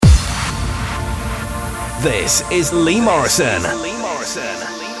This is Lee Morrison.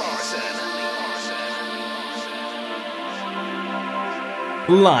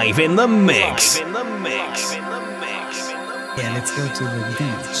 Live in the mix. Yeah, let's go to the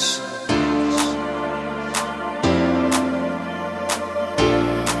beach.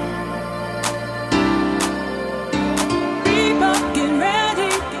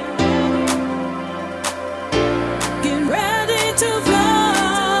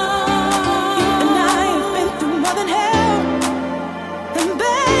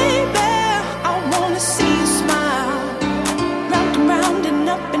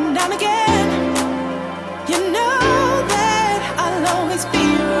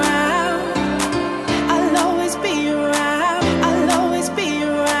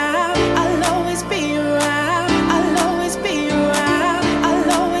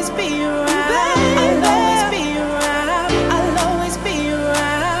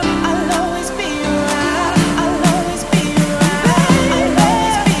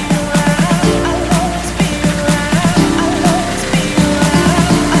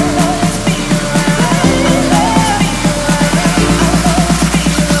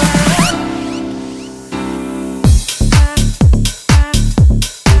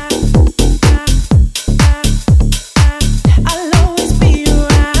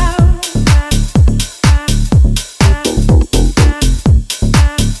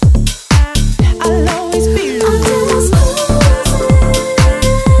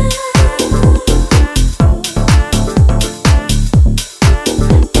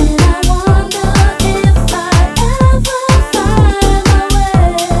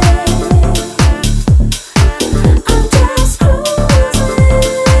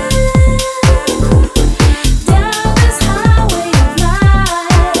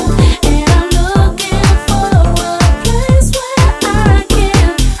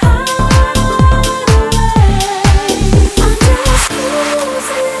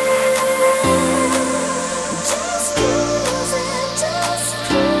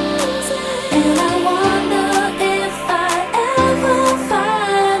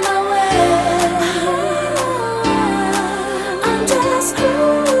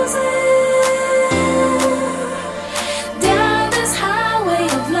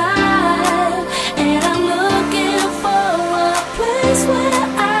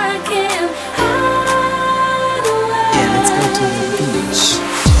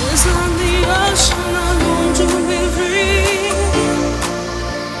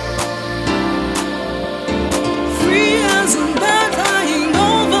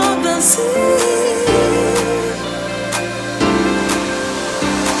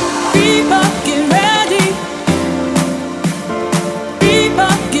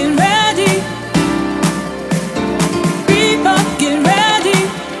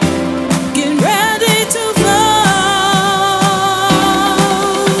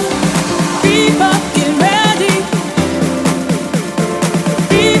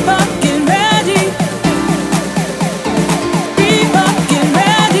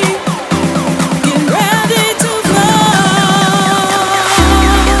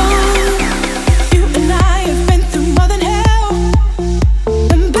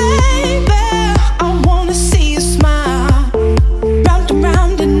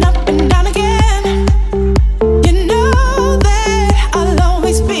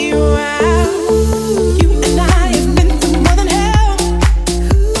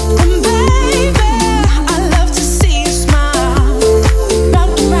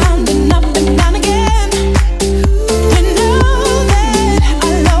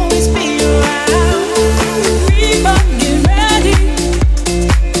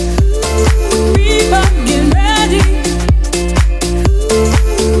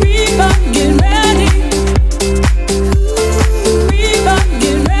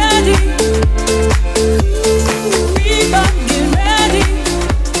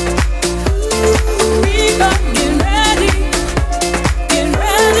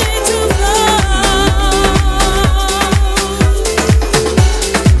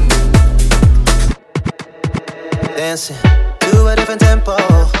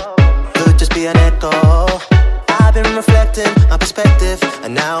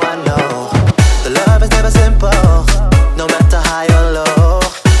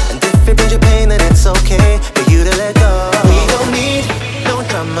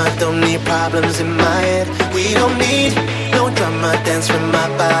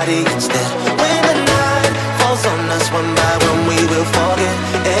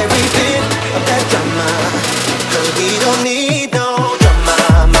 Need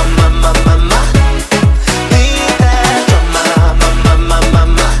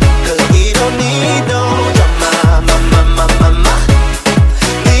no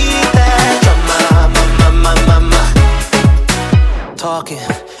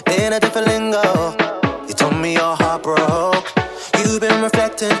been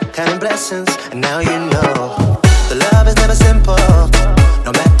reflecting, counting blessings, and now you know the love is never simple,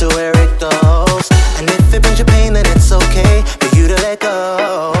 no matter where it goes. And if it brings you pain, then it's okay for you to let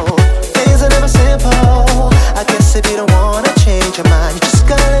go. Things are never simple. I guess if you don't wanna change your mind, you just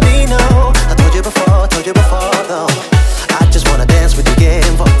gotta let me know. I told you before though. I just wanna dance with you, get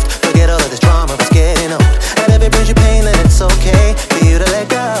involved. Forget all of this drama, it's getting old. And if it brings you pain, then it's okay for you to let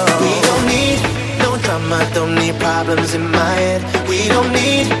go. We don't need no drama, don't need problems in my head. We don't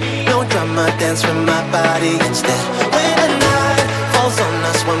need no drama, dance with my body instead. When the night falls on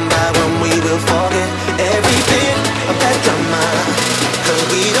us one by one, we will forget every bit of that drama. Cause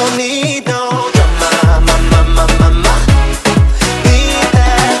we don't need no drama, ma. Need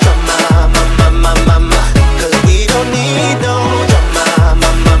that drama, ma. Cause we don't need no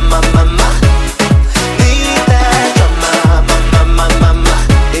drama, ma. Need that drama, ma.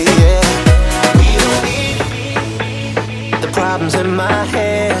 Yeah. We don't need the problems in my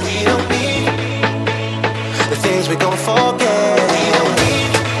head. We don't need the things we gon' forget. We don't need,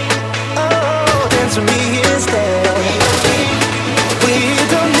 oh, dance with me instead. We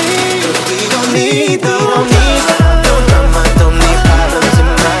don't need no drama, don't need problems in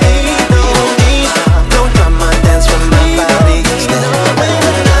my head. We don't need no drama, dance with my body instead. When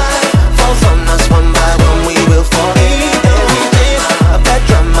the night falls on us one by one, we will forget every bit of that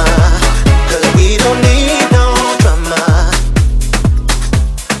drama. Cause we don't need no drama.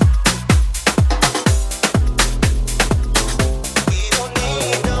 We don't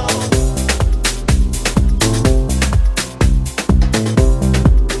need no.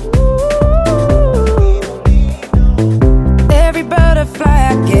 Every butterfly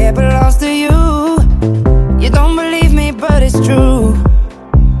I get belongs to you. You don't believe me, but it's true.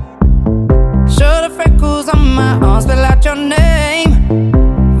 Show the freckles on my arms, spell out your name.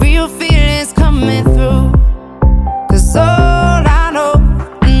 Real feelings coming through. Cause all I know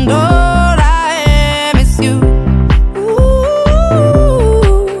and all I am is you. Ooh,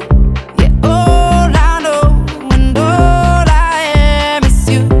 yeah, all I know and all I am is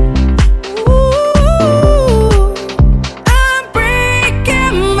you. Ooh, I'm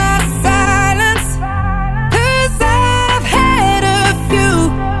breaking my silence, cause I've had a few.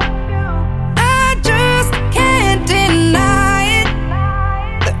 I just can't deny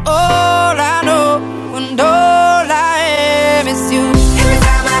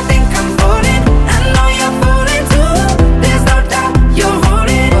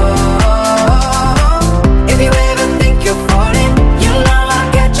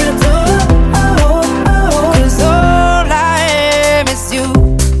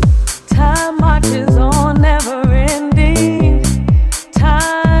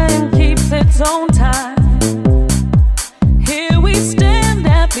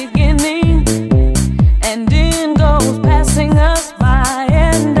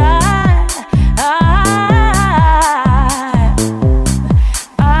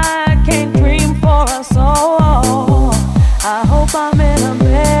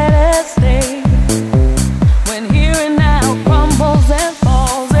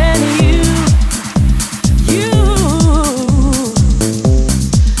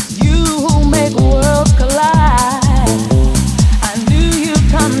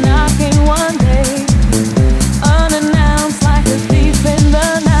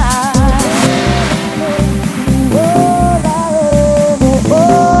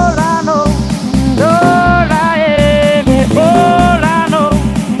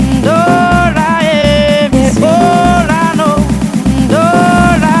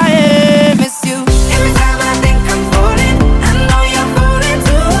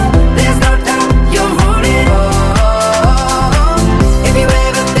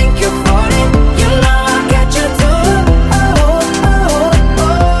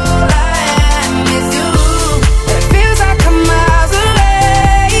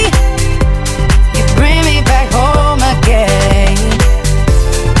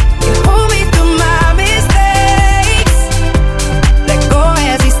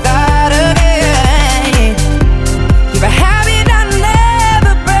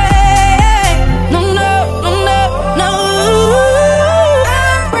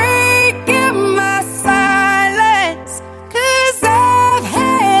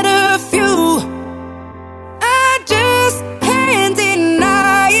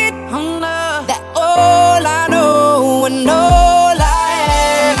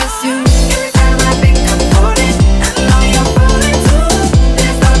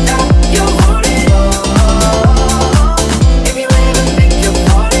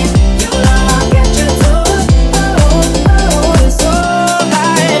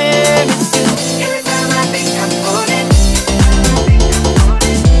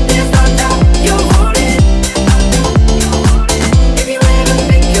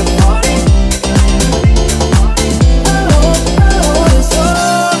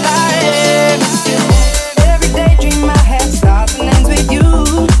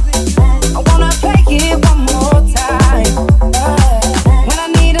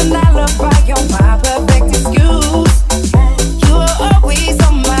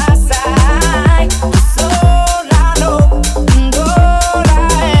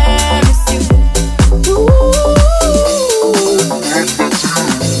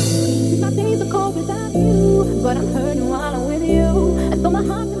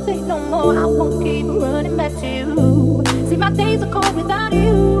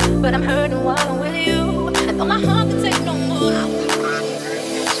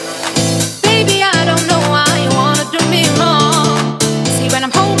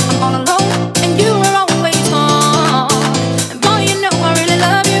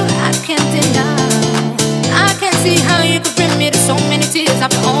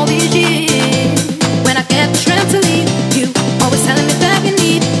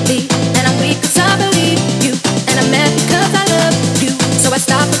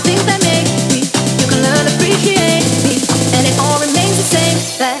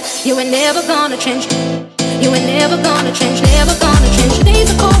never gonna change. You ain't never gonna change, never gonna change.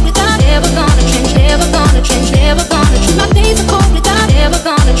 Days are cold without, never gonna change, never gonna change, never gonna change. My days are cold without, never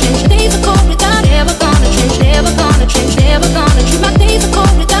gonna change. Days are cold without, never gonna change, never gonna change, never gonna change. My days are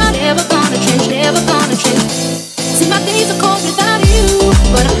cold without, never gonna change, never gonna change. See, my days are cold without you,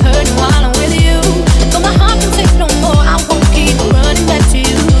 but I'm hurting while I'm with you. Though my heart can take no more, I won't keep running back to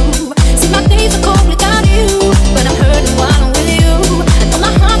you. See, my days are cold without you, but I'm hurting while I'm with you. Though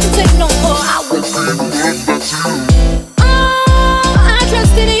my heart can take no more, I won't keep running back to you. Oh, I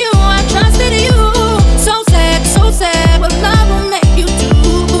trusted you, I trusted you. So sad, what love will make you do.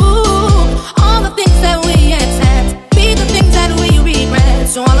 All the things that we accept, be the things that we regret.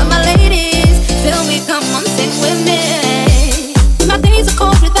 So all of my ladies, tell me, come on, sing with me. My days are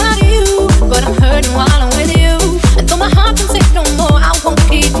cold without you, but I'm hurting while I'm with you. And though my heart can take no more, I won't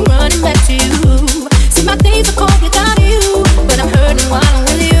keep running back to you. See, my days are cold without you, but I'm hurting while I'm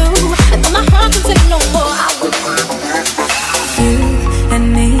with you. And though my heart can take no more, I won't. You and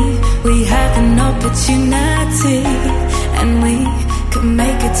me, we have an opportunity, and we could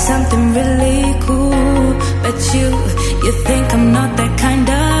make it something really cool. But you think I'm not that kind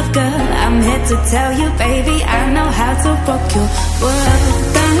of girl. I'm here to tell you, baby, I know how to rock your world.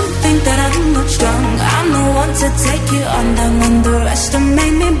 Don't think that I'm not strong. I'm the one to take you on. Don't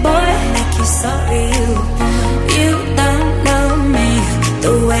underestimate me, boy, like you sorry. You don't know me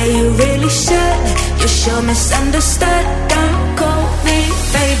the way you really should. You're sure misunderstood. Don't call me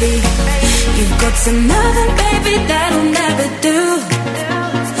baby. You've got another baby that'll never do.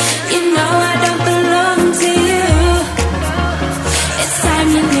 You know I don't belong to you. It's time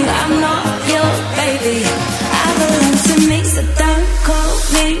you knew I'm not your baby. I belong to me, so don't call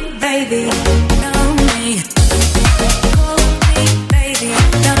me baby. Know me. Call me baby.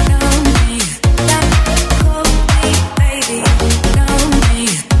 Don't know me. Don't call me baby. Know me.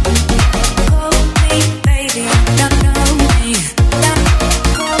 Call me baby. Don't know me. Don't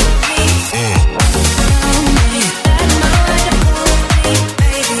call me. Know me. Don't know how to call me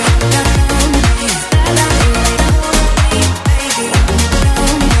baby. Don't know me. Don't know baby. Know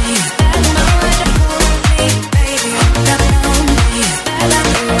me. Don't know how to call me baby. Don't know me.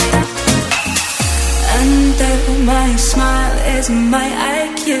 Under my smile is my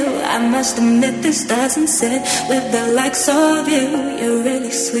IQ. I must admit this doesn't sit with the likes of you. You're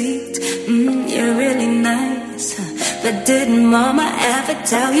really sweet, you're really nice. But didn't mama ever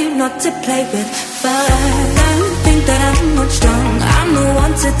tell you not to play with fire? Don't think that I'm not strong. I'm the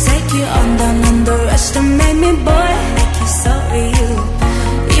one to take you on. Don't underestimate me, boy, like you sorry.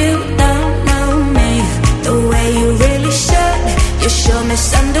 You don't know me the way you really should. You're sure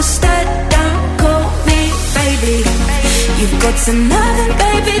misunderstood. Don't call me baby. You've got another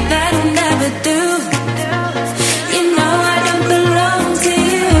baby that'll never do. You know I don't belong to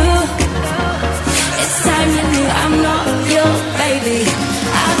you. It's time you knew I'm not your baby.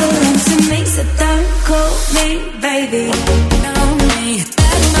 I belong to me, so don't call me baby. Know me.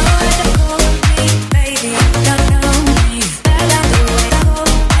 Don't know how to call me baby. Don't know me. Don't know how to call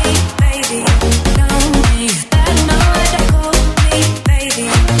me baby. Know me. Don't know how to call me baby.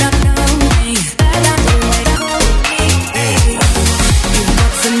 Don't know me. Don't know how to call me baby. You've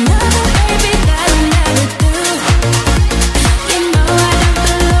got another baby that'll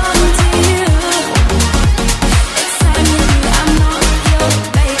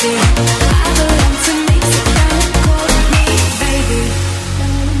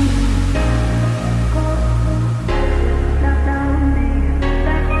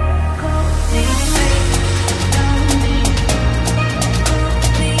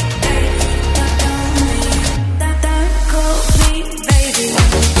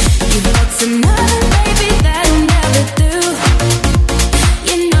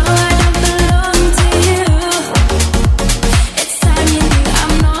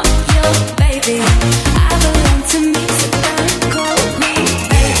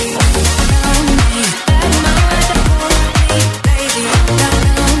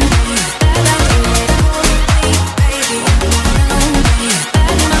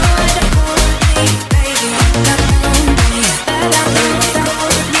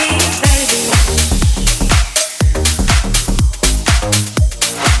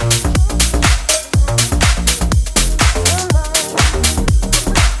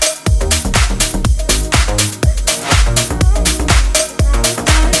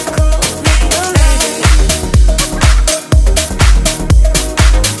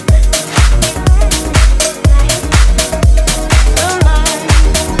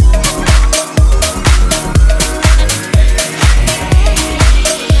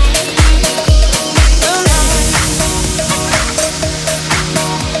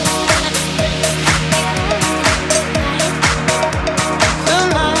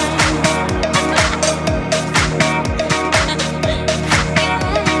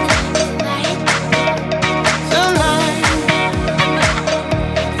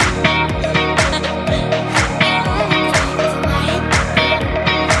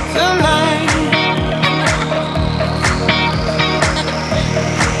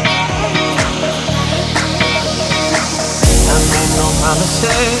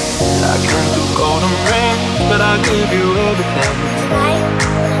promises. I can't do golden rings, but I'll give you everything.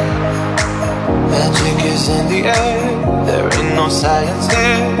 Magic is in the air, there ain't no science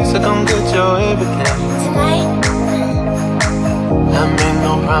here, so come get your everything. I made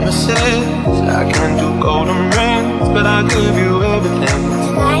no promises, I can't do golden rings, but I'll give you everything.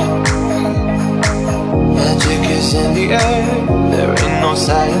 Magic is in the air, there ain't no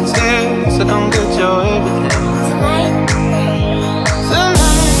science here, so come get your everything.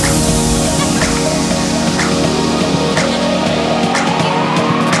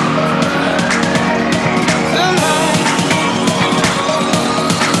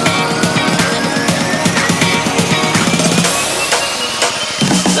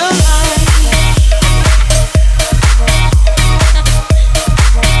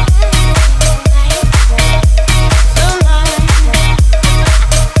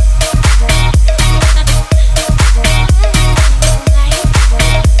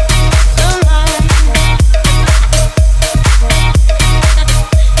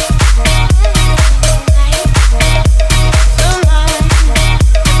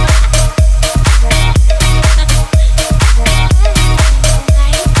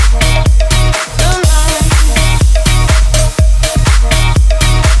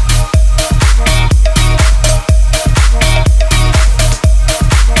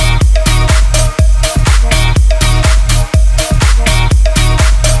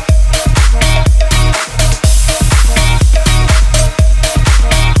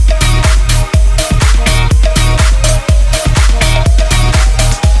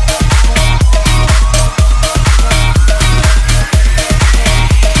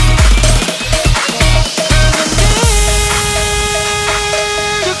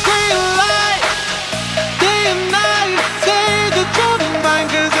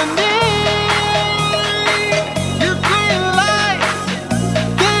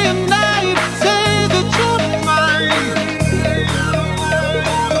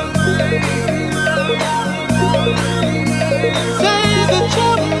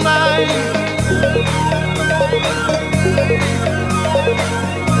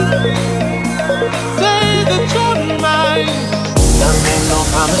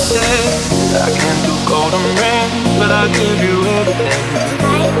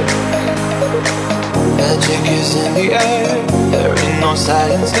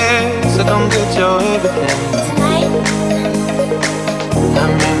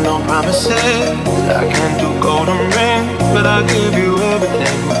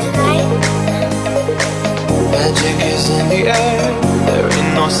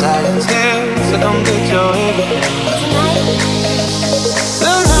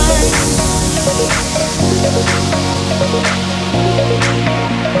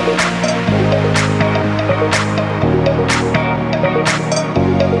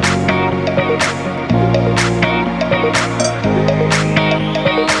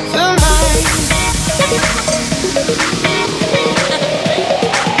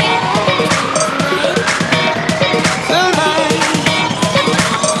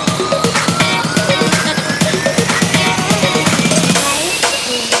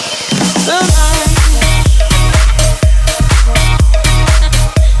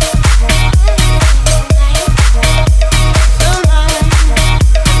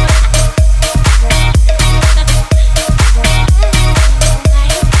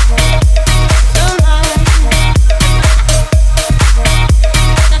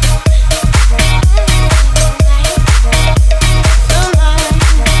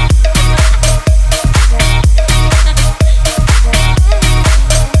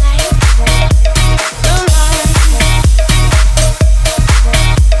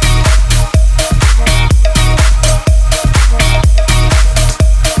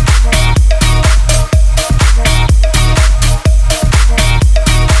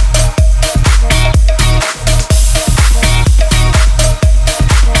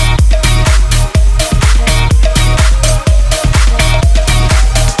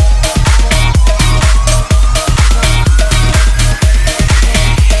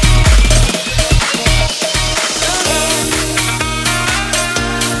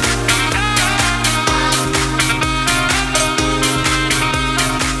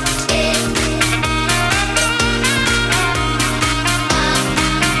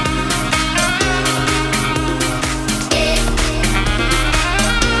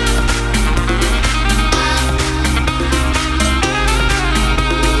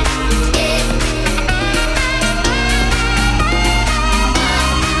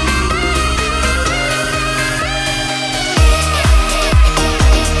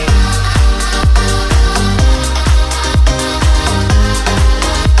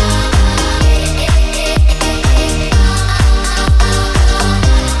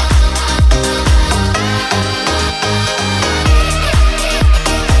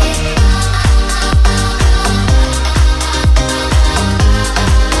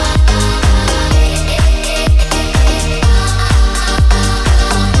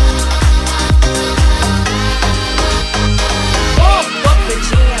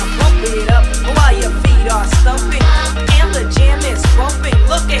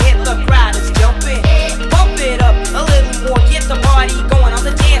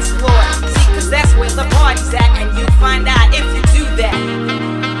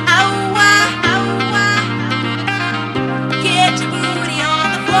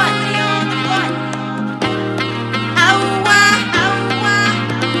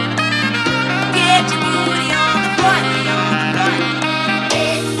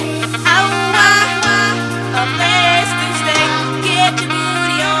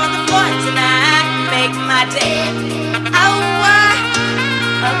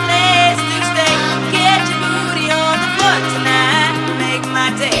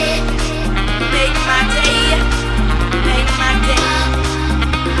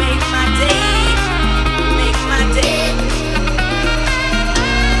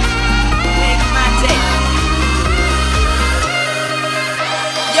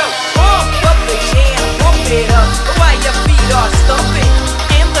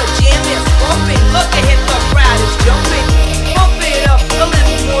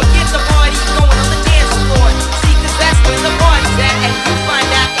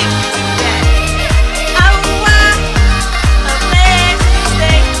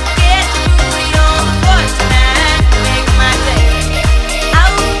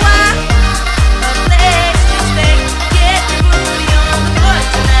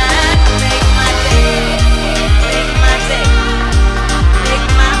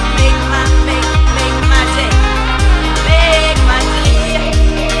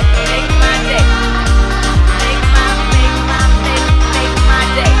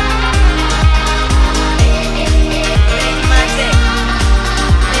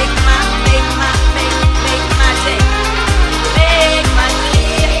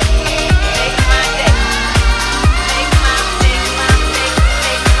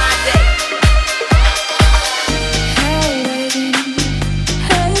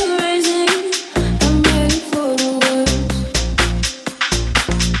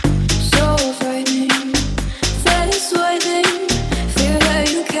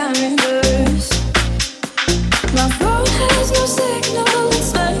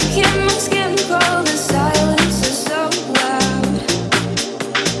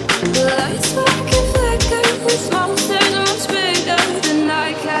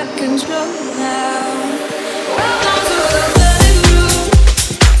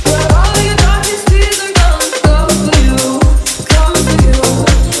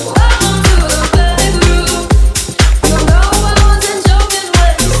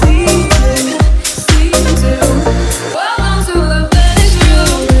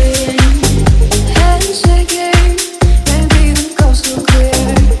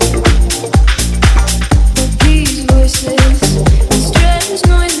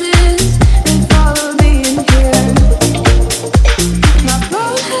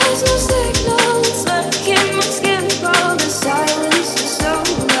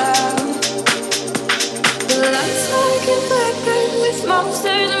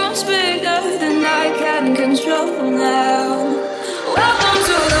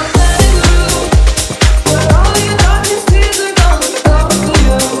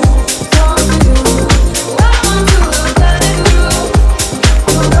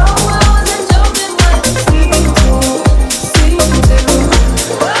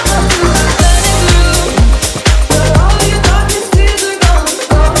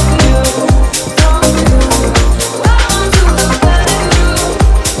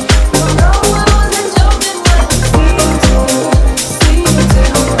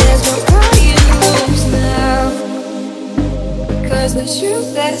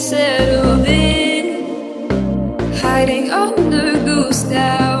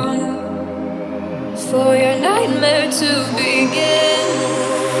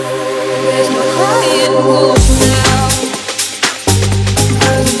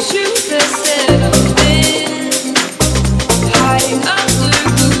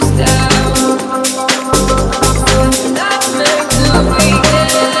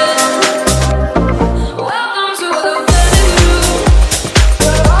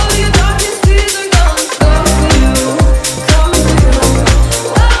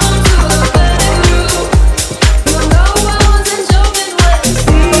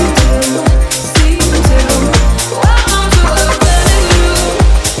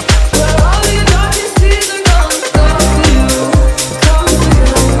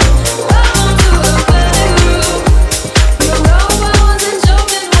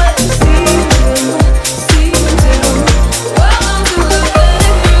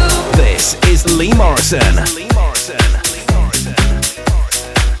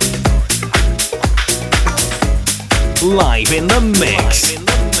 Live in the mix.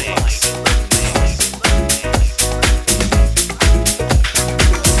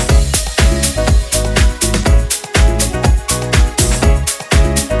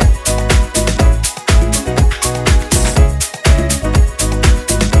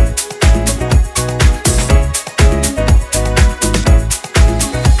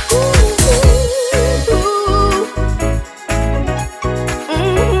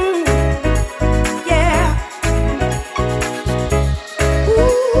 Yeah.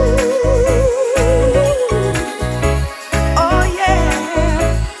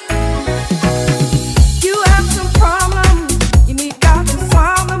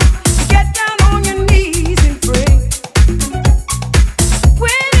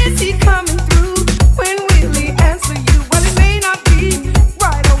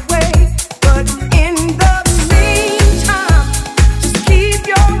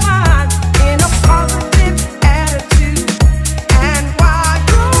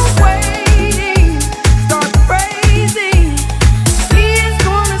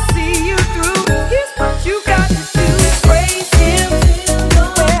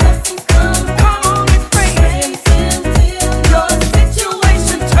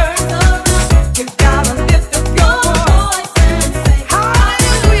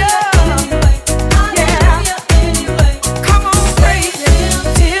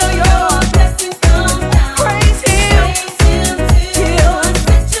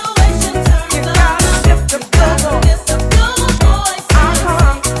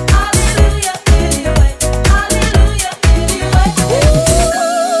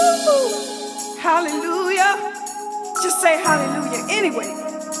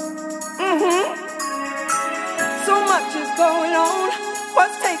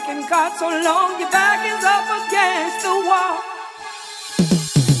 working God so long your back is up against the wall.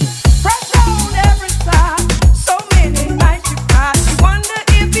 Pressure on every side, so many nights you cry. You wonder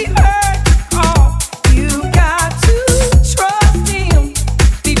if he heard you call. You got to trust him,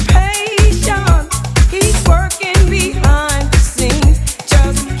 be patient. He's working behind the scenes.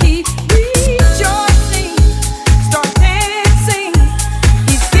 Just keep rejoicing, start dancing.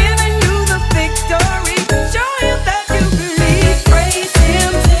 He's giving you the victory. Show him that you believe. Praise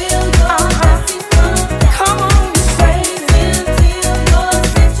him till your blessings come down. Come on, praise him till your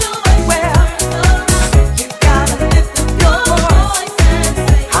situation well, you gotta lift up your voice and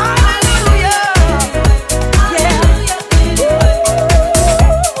say hallelujah. Yeah.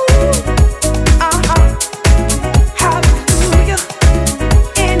 Hallelujah.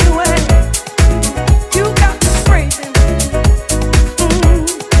 Anyway, you got to praise him.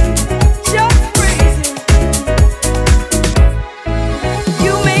 Just praise him.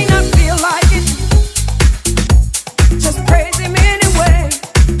 You may not feel like it. Just praise him anyway.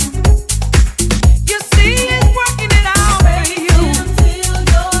 You see he's working it out for you.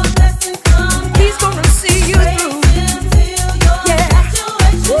 He's gonna see you through. Yeah.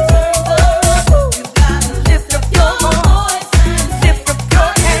 Lift up your voice, lift up your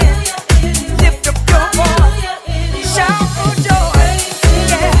hands, lift up your voice, shout for joy.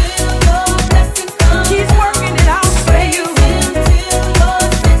 Yeah. He's working it out for you.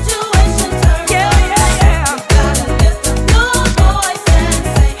 Yeah, yeah, yeah.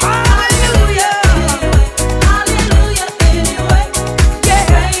 Hallelujah.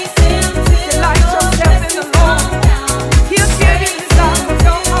 Yeah. Delight yourself in the Lord. He'll give you the desires of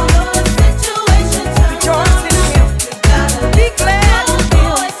your heart. Rejoice in him. Be glad in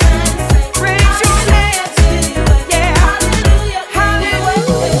him. Raise your hands. Yeah. Hallelujah.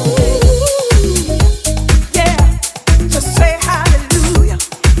 Yeah. Just say hallelujah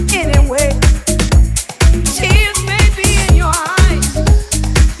anyway. Tears may be in your eyes.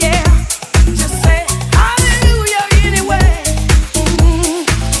 Yeah. Just say hallelujah anyway.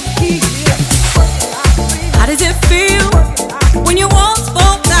 How does it feel when your walls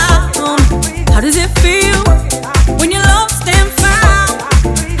fall down? How does it feel when you're lost and found?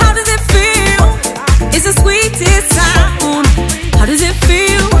 How does it feel? It's the sweetest sound. How does it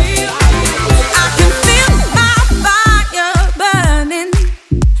feel? I can feel my fire burning.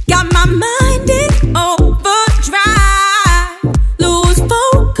 Got my mind in overdrive. Lose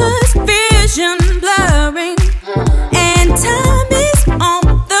focus, vision blurring. And time is on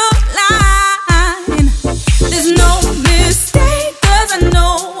the line. There's no mistake, 'cause I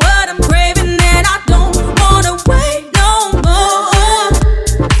know what I'm craving, and I don't wanna wait no more.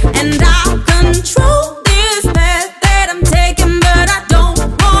 And I'll control this path that I'm taking, but I don't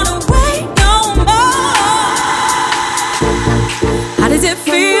wanna wait no more. How does it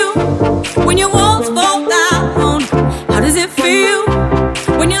feel when your walls fall down? How does it feel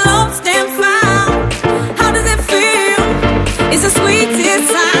when you're lost and found? How does it feel? It's the sweetest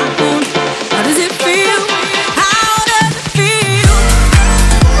sound. How does it feel? How does it feel?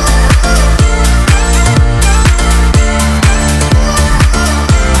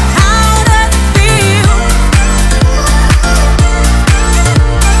 How does it feel?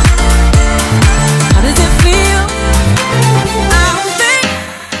 How does it feel? I don't think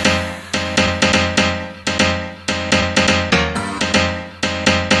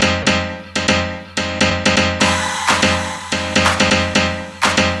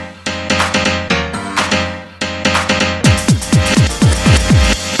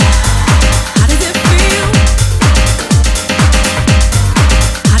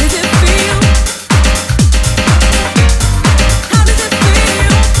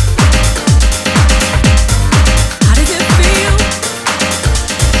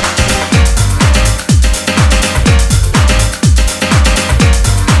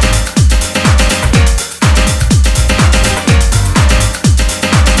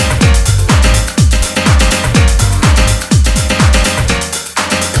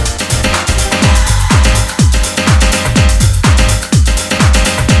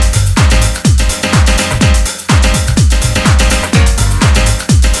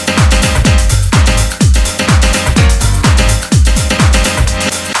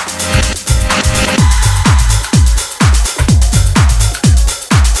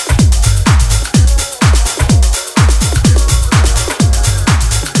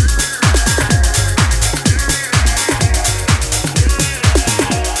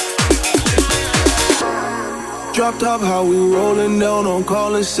Dropped top, how we rolling down on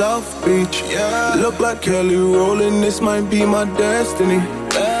calling South Beach. Yeah. Look like Kelly rolling, this might be my destiny.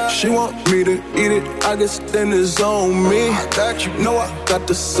 Yeah. She want me to eat it, I guess then it's on me. I got you, know I got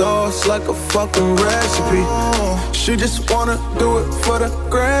the sauce like a fucking recipe. She just wanna do it for the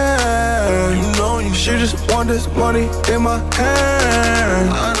grand. You know you. She just want this money in my hand.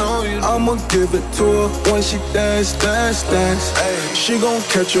 I know you. I'ma give it to her when she dance, dance, dance. Ay. She gon'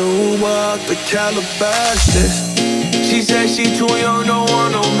 catch a Uber out the Calabasas. She said she too young, don't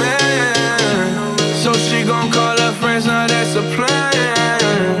want no man. So she gon' call her friends, now that's a plan.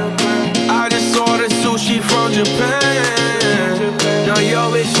 I just ordered sushi from Japan. Now yo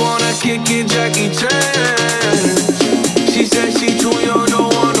bitch wanna kick it, Jackie Chan. She said she too young,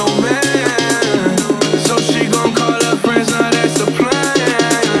 don't want no man. So she gon' call her friends, now that's a plan.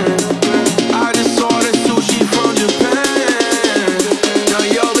 I just ordered sushi from Japan. Now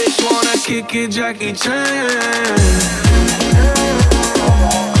yo bitch wanna kick it, Jackie Chan.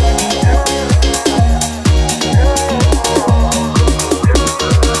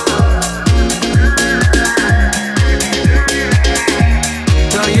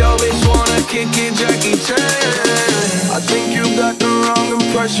 Kicking Jackie Chan. I think you got the wrong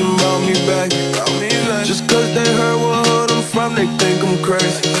impression about me back. Just cause they heard what hood I'm from, they think I'm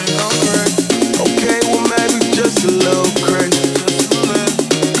crazy. Okay, well maybe just a little crazy.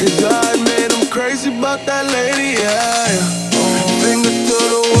 Cause I admit I'm crazy about that lady, yeah. Finger to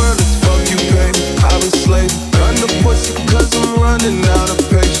the world, it's fuck you, baby. I've been slaving. Run the pussy cause I'm running out of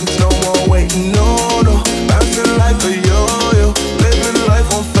patience. No more waiting, no, no. Bouncing like a yo-yo. Living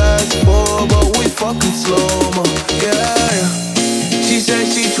life on fast forward, but we fucking slow-mo, yeah. She said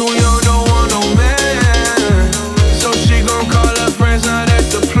she too young, don't want no man. So she gon' call her friends, now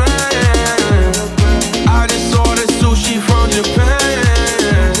that's the plan. I just ordered sushi from Japan.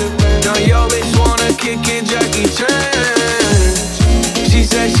 Now yo bitch wanna kick it, Jackie Chan. She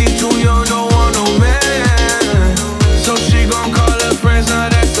said she too young, don't want no man. So she gon' call her friends, now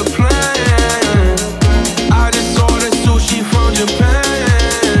that's the plan. I just ordered sushi from Japan.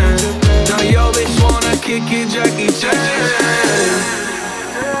 Now yo bitch wanna kick it, Jackie Chan.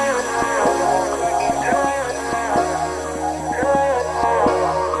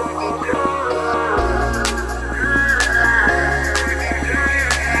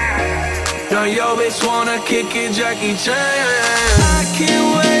 Now yo bitch wanna kick it, Jackie Chan. I can't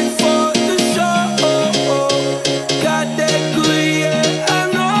wait for the show. Got that good, yeah, I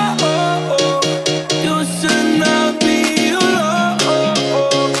know. You should not be alone.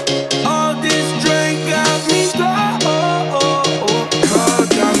 All this drink got me slow. Car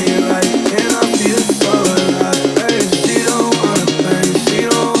got me right, and I feel so alive. Hey, she don't wanna play, she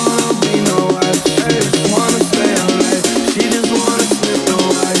don't wanna be no wife. Hey, just wanna stay alive, she just wanna slip the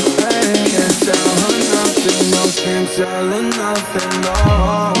wife. Hey, can't tell her nothing, no, can't tell her nothing, no.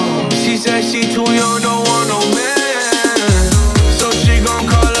 She said she too young, don't want no man. So she gon'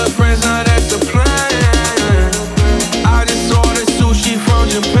 call her friends, now that's the plan. I just ordered sushi from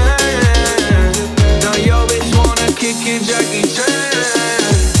Japan. Now yo bitch wanna kick it, Jackie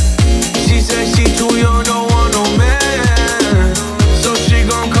Chan. She said she too young, don't want no man. So she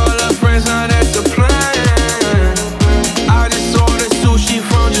gon' call her friends, now that's the plan. I just ordered sushi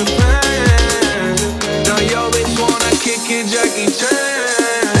from Japan. Now yo bitch wanna kick it, Jackie Chan.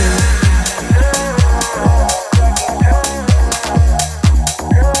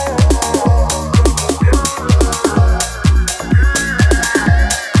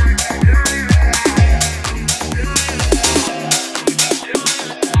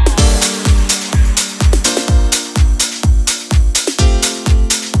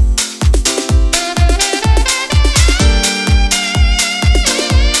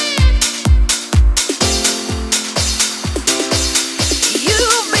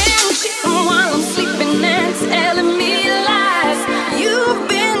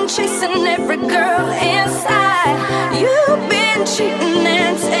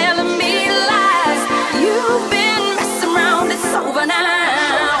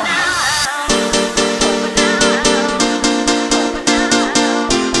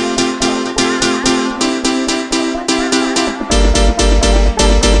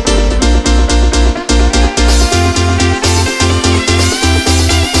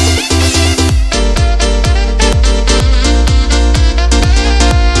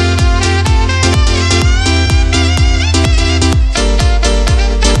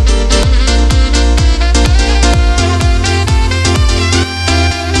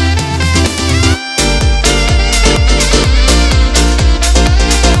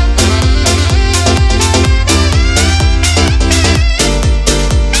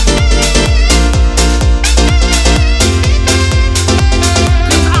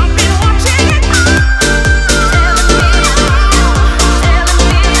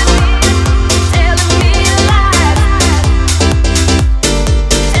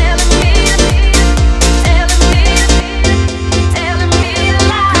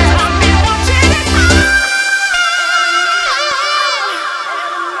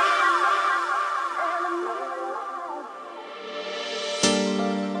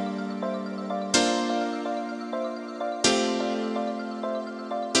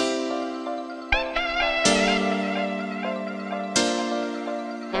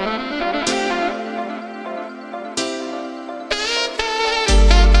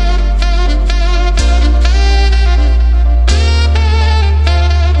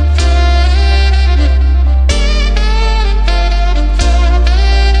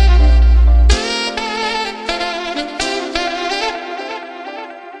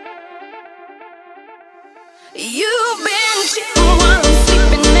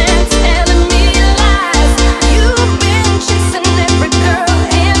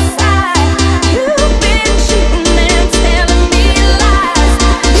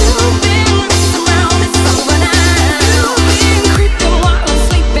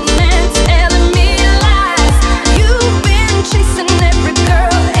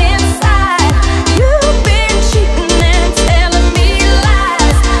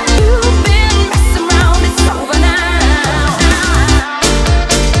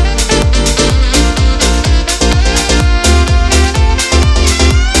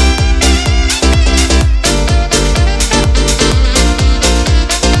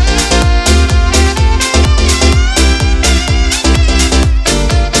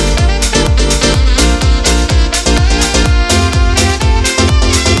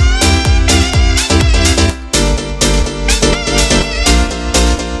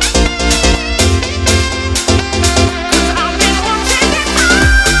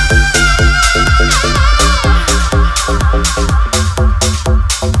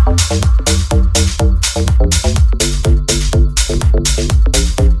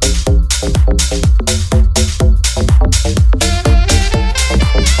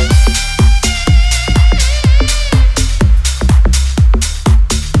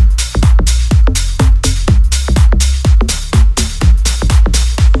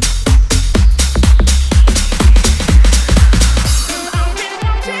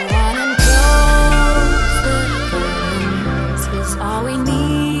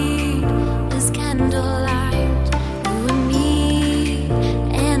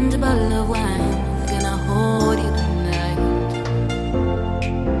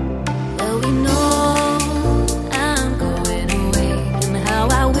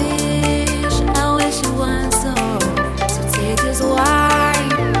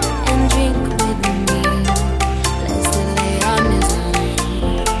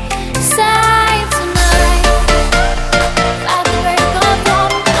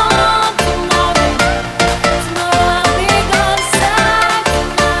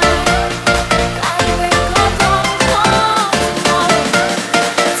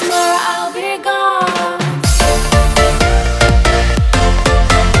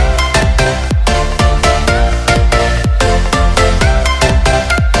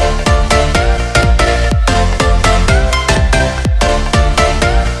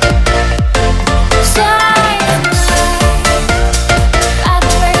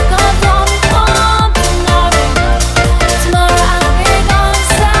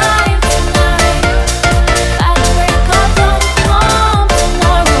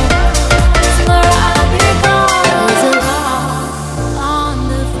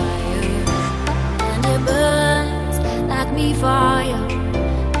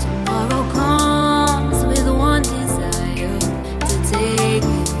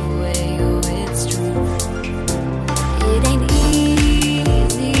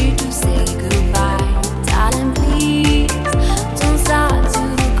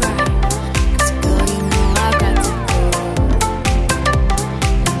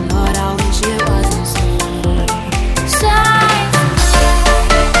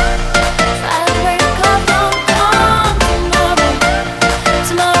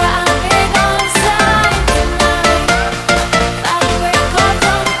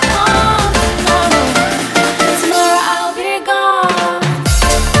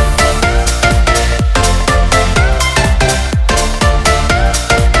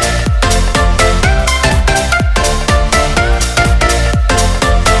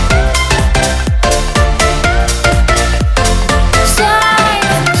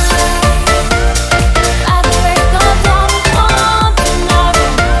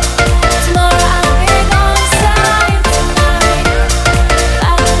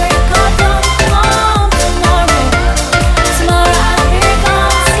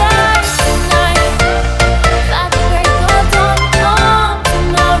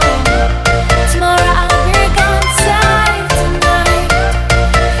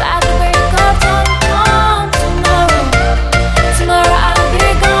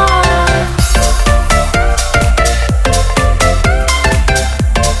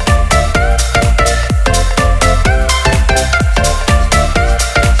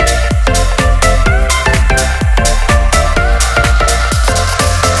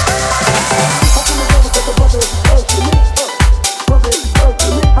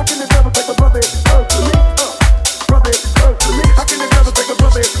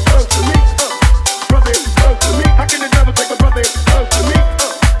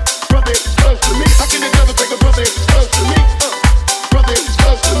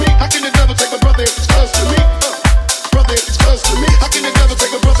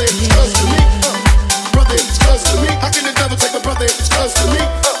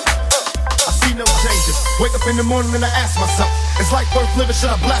 up in the morning and I ask myself, is life worth living? Should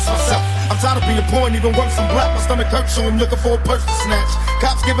I blast myself? I'm tired of being poor and even worse, I'm black. My stomach hurts, so I'm looking for a purse to snatch.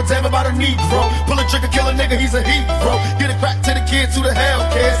 Cops give a damn about a Negro. Pull a trigger, kill a nigga, he's a hero. Get a crack to the kids, who the hell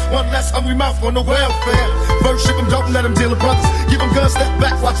cares? One less hungry mouth on the welfare. First ship them, don't let them deal with brothers. Give them guns, step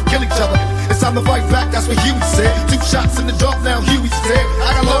back, watch them kill each other. It's time to fight back, that's what Huey said. 2 shots in the dark, now Huey's dead.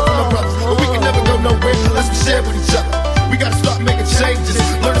 I got love for my brothers, but we can never go nowhere unless we share with each other. We gotta start making changes.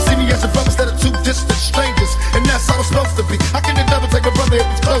 Learn to see me as a brother instead of 2 distant strangers. And that's how it's supposed to be. How can the devil take a brother if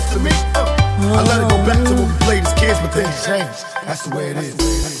he's close to me? I let it go back to when we played as kids, but things changed. That's the way it is.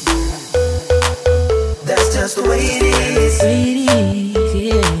 That's just the way it is.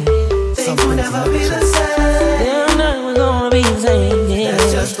 Things will never be the same. They're never gonna be the same. Yeah.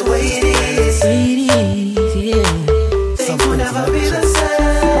 That's just the way it is. Things will never be the same.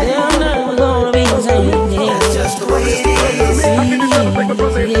 They're never gonna be the same. Yeah. That's just the way it is. Things will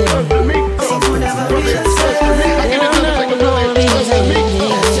never be the same. Things will never be the same.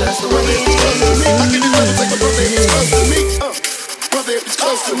 That's just the way it is. I can never take a brother if it's close to me. Brother if it's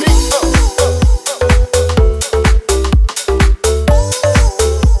close to me.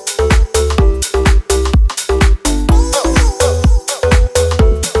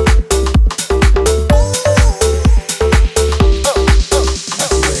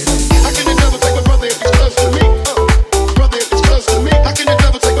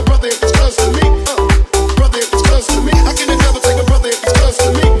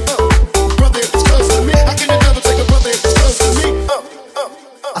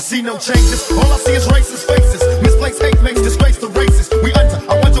 No changes, all I see is racist faces. Misplaced hate makes disgrace to races. We under,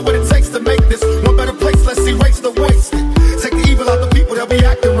 I wonder what it takes to make this one better place. Let's erase the wasted. Take the evil out the people, they'll be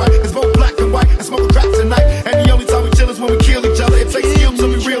acting right. It's both black and white and smoke crack tonight. And the only time we chill is when we kill each other. It takes skill to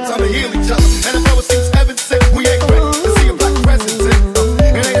be real time to heal each other. And I know it seems heaven sick, we ain't ready to see a black president.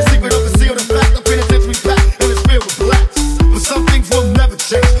 It ain't a secret or conceal the fact. The penitentiary packed and it's filled with blacks. But some things will never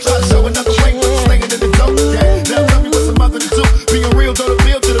change. Try to show another way, but staying in the dope game. Now tell me what's a mother to do. Being real don't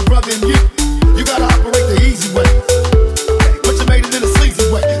appeal to the brother in you. You gotta operate the easy way, but you made it in a sleazy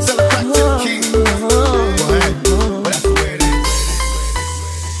way. Sell it back to the king. But that's the way it is.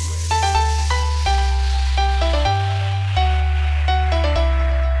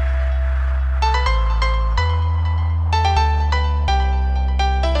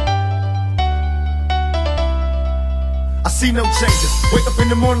 I see no changes. Wake up in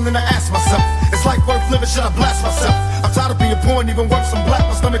the morning and I ask myself, is life worth living? Should I blast myself? I'm tired of being poor and even worse, I'm black.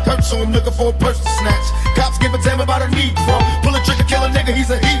 My stomach hurts, so I'm looking for a purse to snatch. Cops give a damn about a Negro. Pull a trigger, kill a nigga,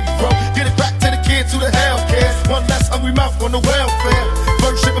 he's a hero. Get it back to the kids, who the hell cares? One less hungry mouth on the welfare.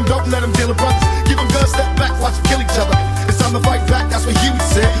 First ship them, don't let them deal with brothers. Give them guns, step back, watch them kill each other. It's time to fight back, that's what Huey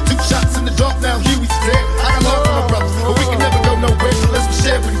said. 2 shots in the dark, now Huey's dead. I got love for my brothers, but we can never go nowhere unless we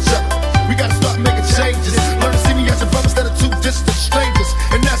share with each other. We gotta start making changes. Learn to see me as a brother instead of 2 distant strangers.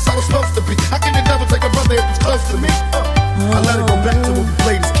 And that's how it's supposed to be. How can the devil take a brother if he's close to me? I let it go back to when we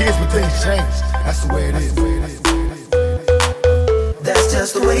played as kids, but things changed. That's the way it is. That's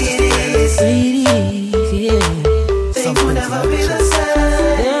just the way it is. Things will never be the same.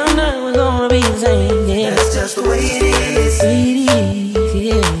 They're never gonna be the same. Yeah. That's just the way it is.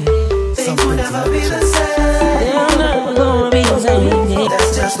 Things will never be the same. They're never gonna be the same. Yeah.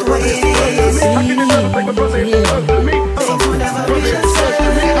 That's just the way it is. I can never take a brother if it's close to me. Things will never be the same.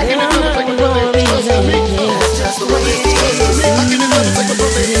 I can never take a brother if it's close to me. That's just the way it is. I can never take a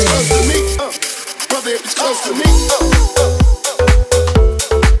brother if it's close to me. Brother if it's close to me.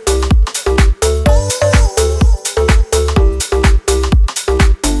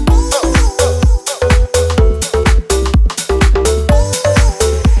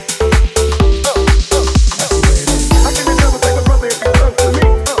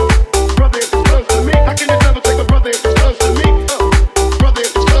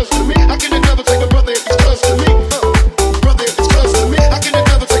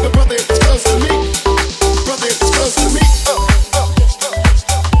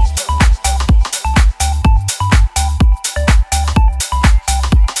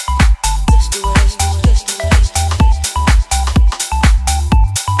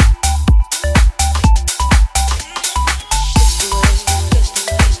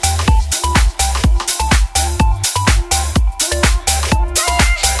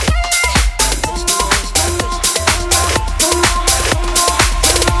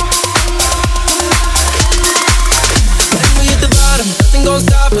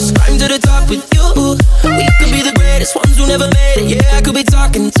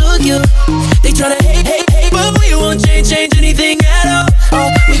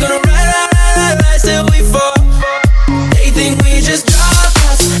 Till we fall. They think we just drop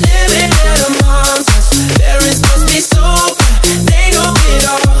us, living in a monster.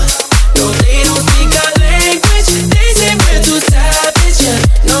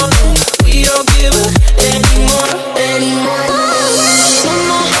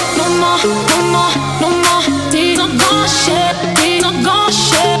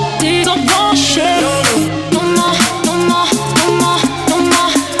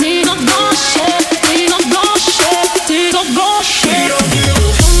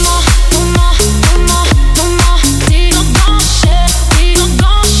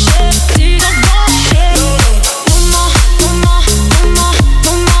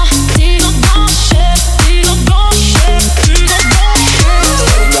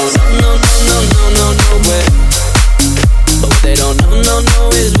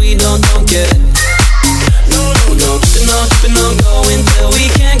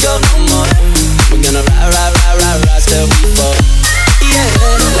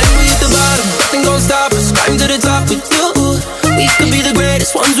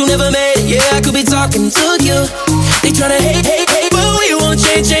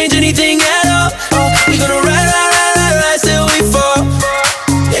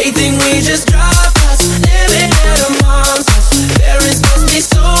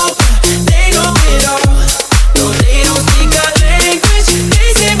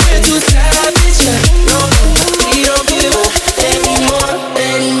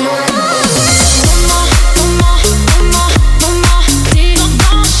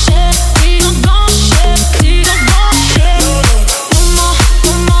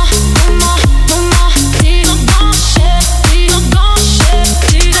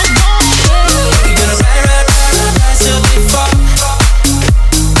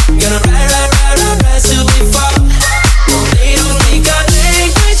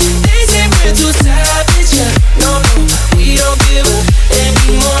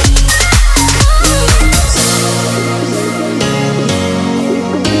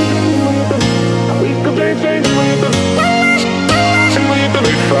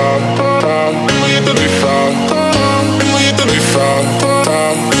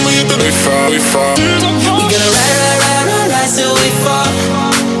 we fall. We gonna rise till we fall.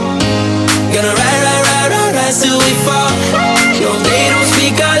 Gonna rise till we fall. No, they don't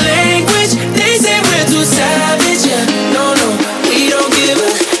speak our language. They say we're too savage. Yeah, no, we don't give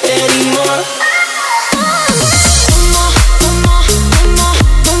up anymore.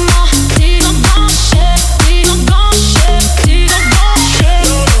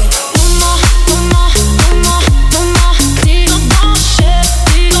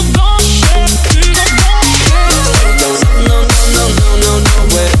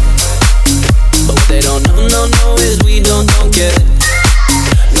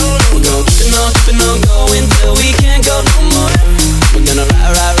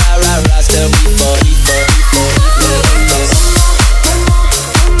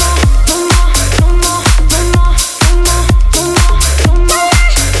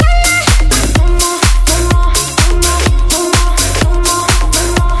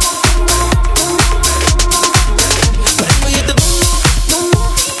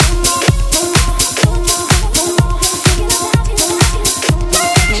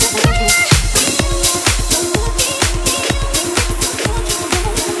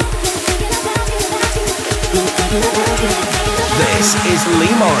 This is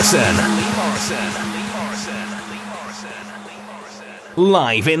Lee Morrison.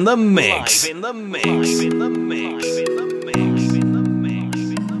 Live in the mix.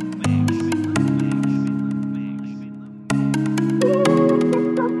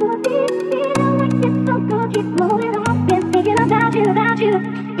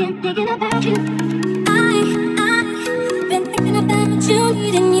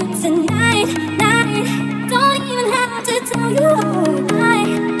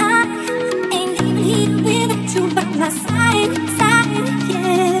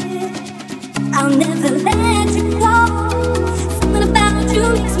 I'll never let you go. Something about you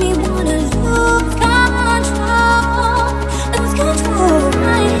makes me wanna lose control. Lose control.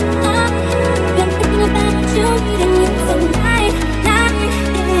 I've been thinking about you, needing you tonight, yeah.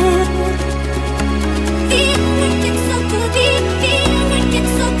 Feel like it's so good, feel like it's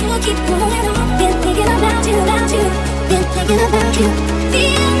so good. Keep going on. Been thinking about you, been thinking about you.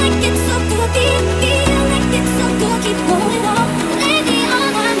 Feel like it's so good, feel like it's so good. Keep going on. Lately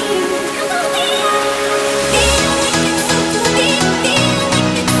all I need.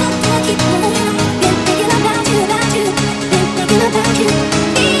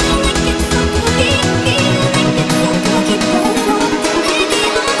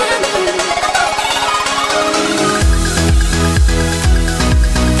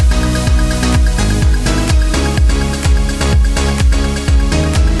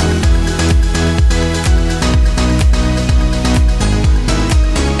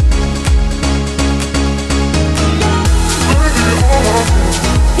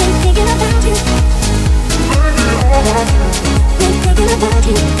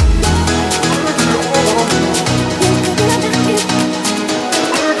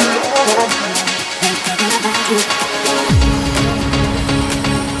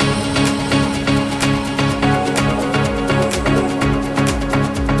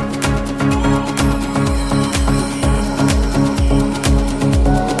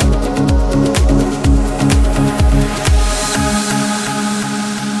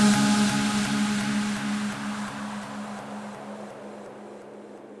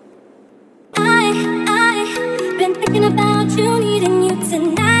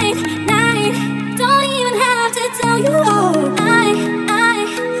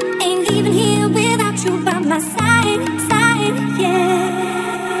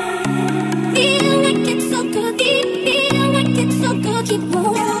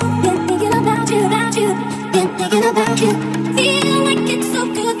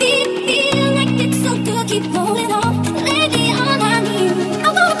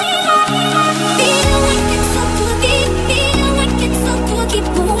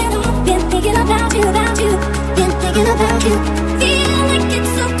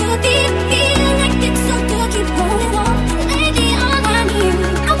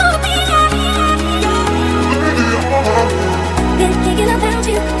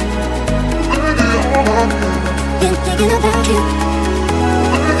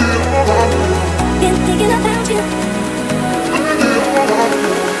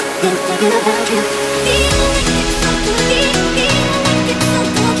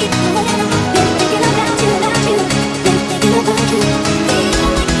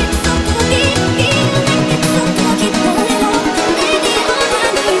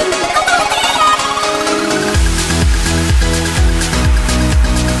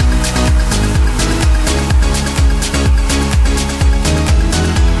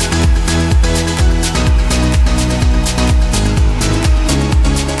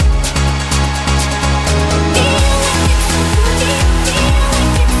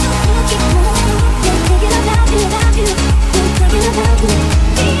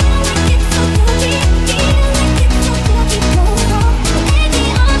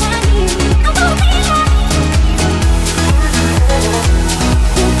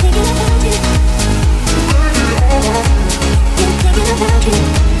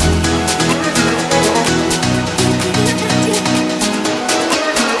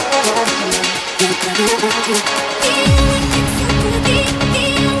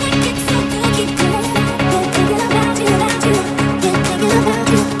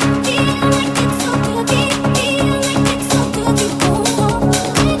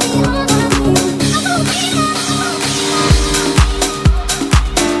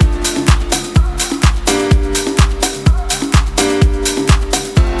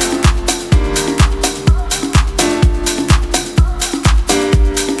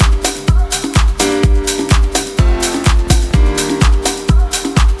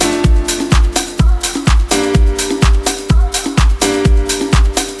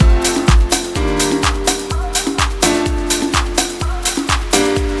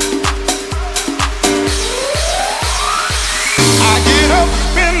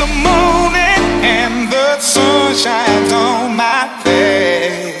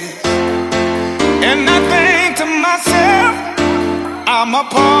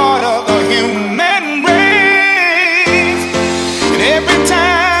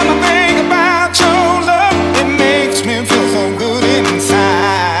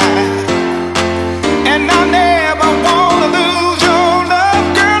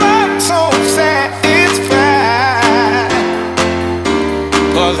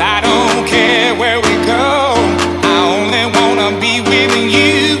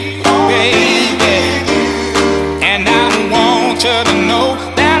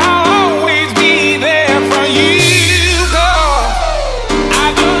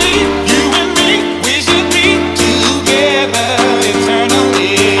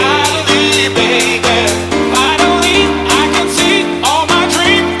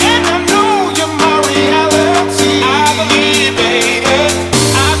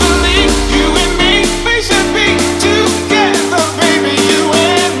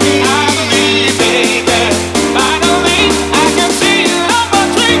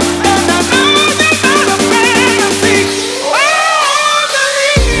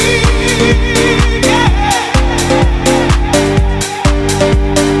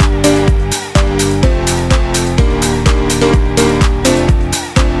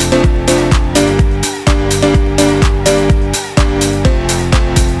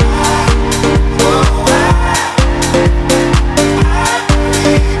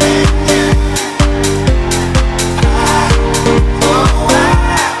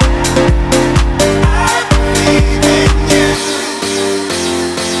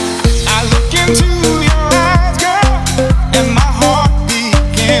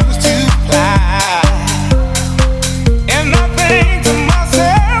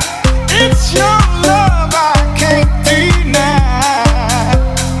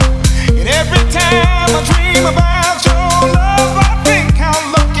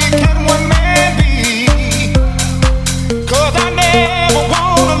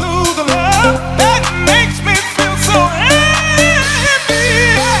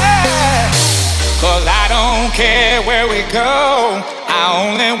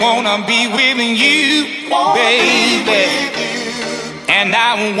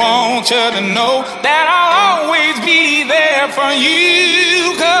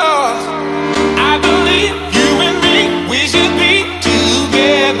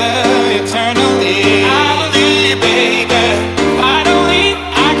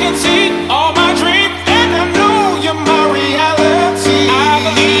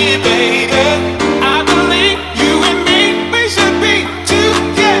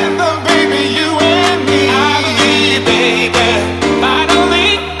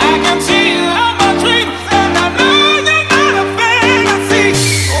 See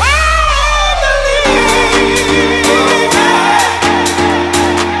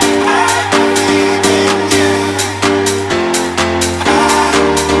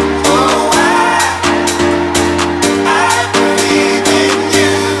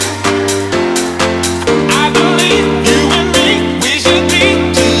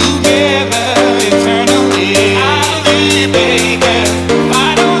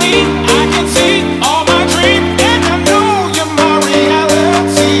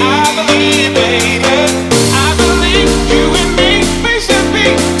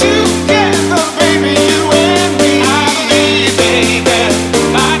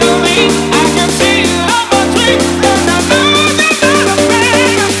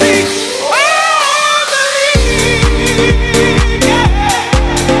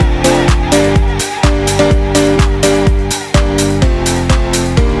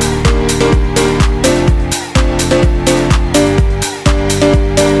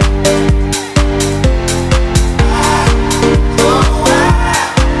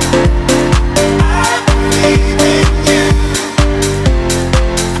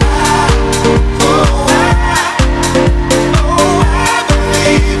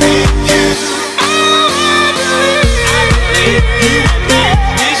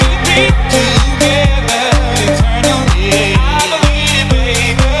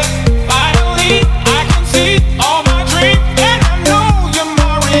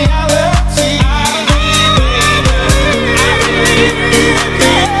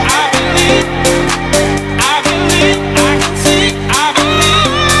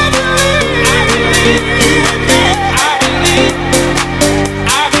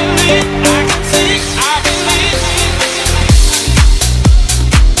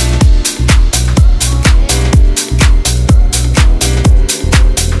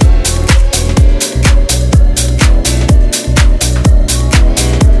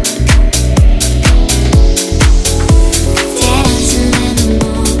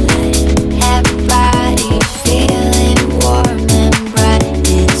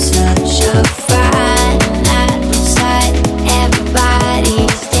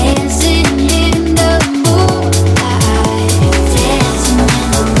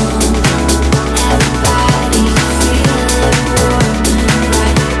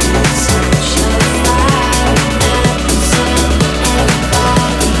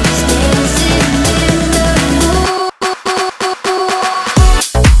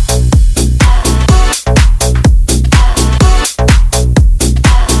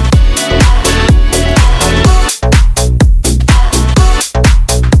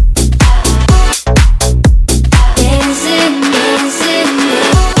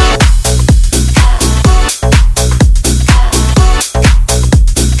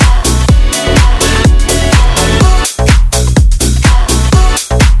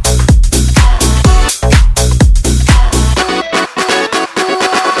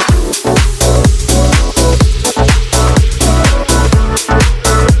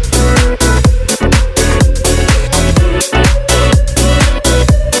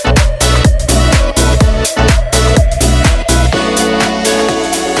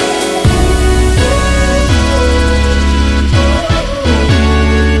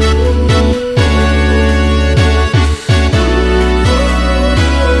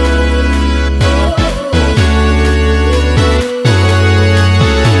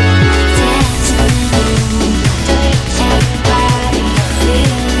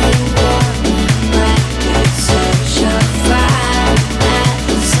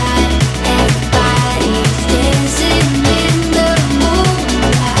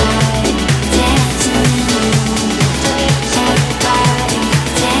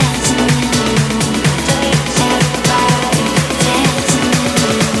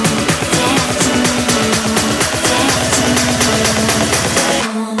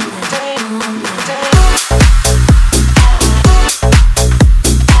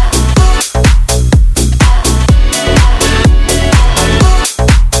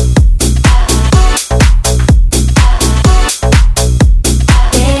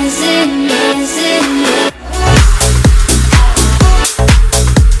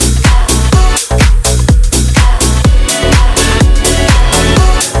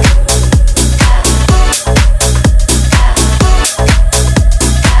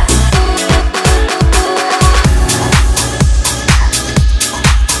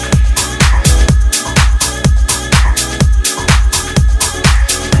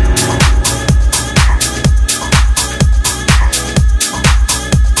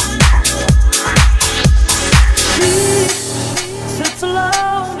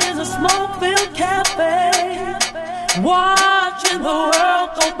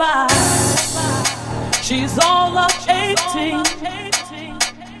by. She's all of 18.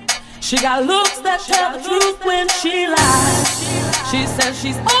 She got looks that tell the truth when she lies. She says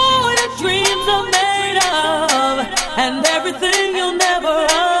she's all the dreams are made of, and everything you'll never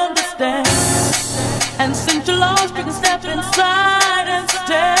understand. And since you're lost, you can step inside and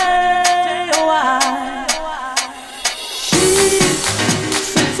stay a while. She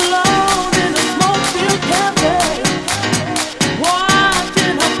sits alone in a smoke-filled cafe,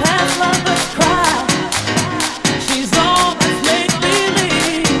 watching her past lovers cry. She's all that's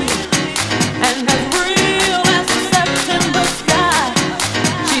make-believe, and as real as the September sky.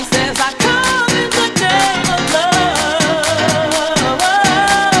 She says, I come in the name of love.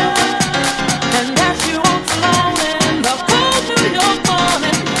 And as she walks along in the cold New York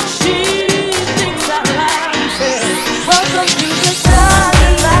morning, she thinks out loud and says, welcome to the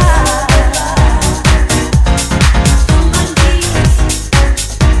starry light.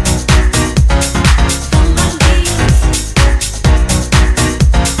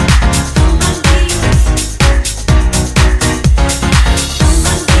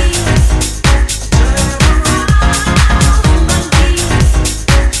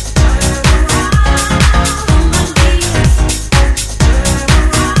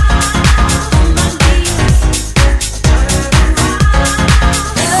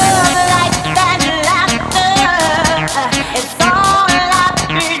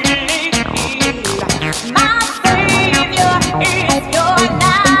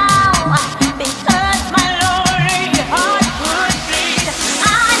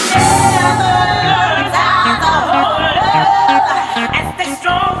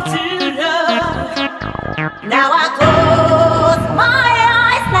 Now I close my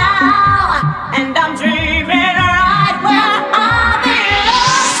eyes now, and I'm dreaming right where I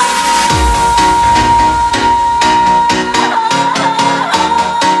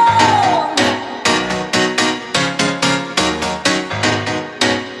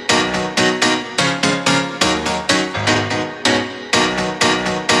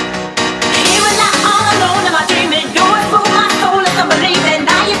Here and now, all alone, am I dreaming? You're a fool, my soul is unbelieving.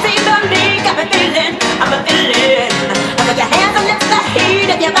 Now you see the me, got me feeling, I'm a feeling.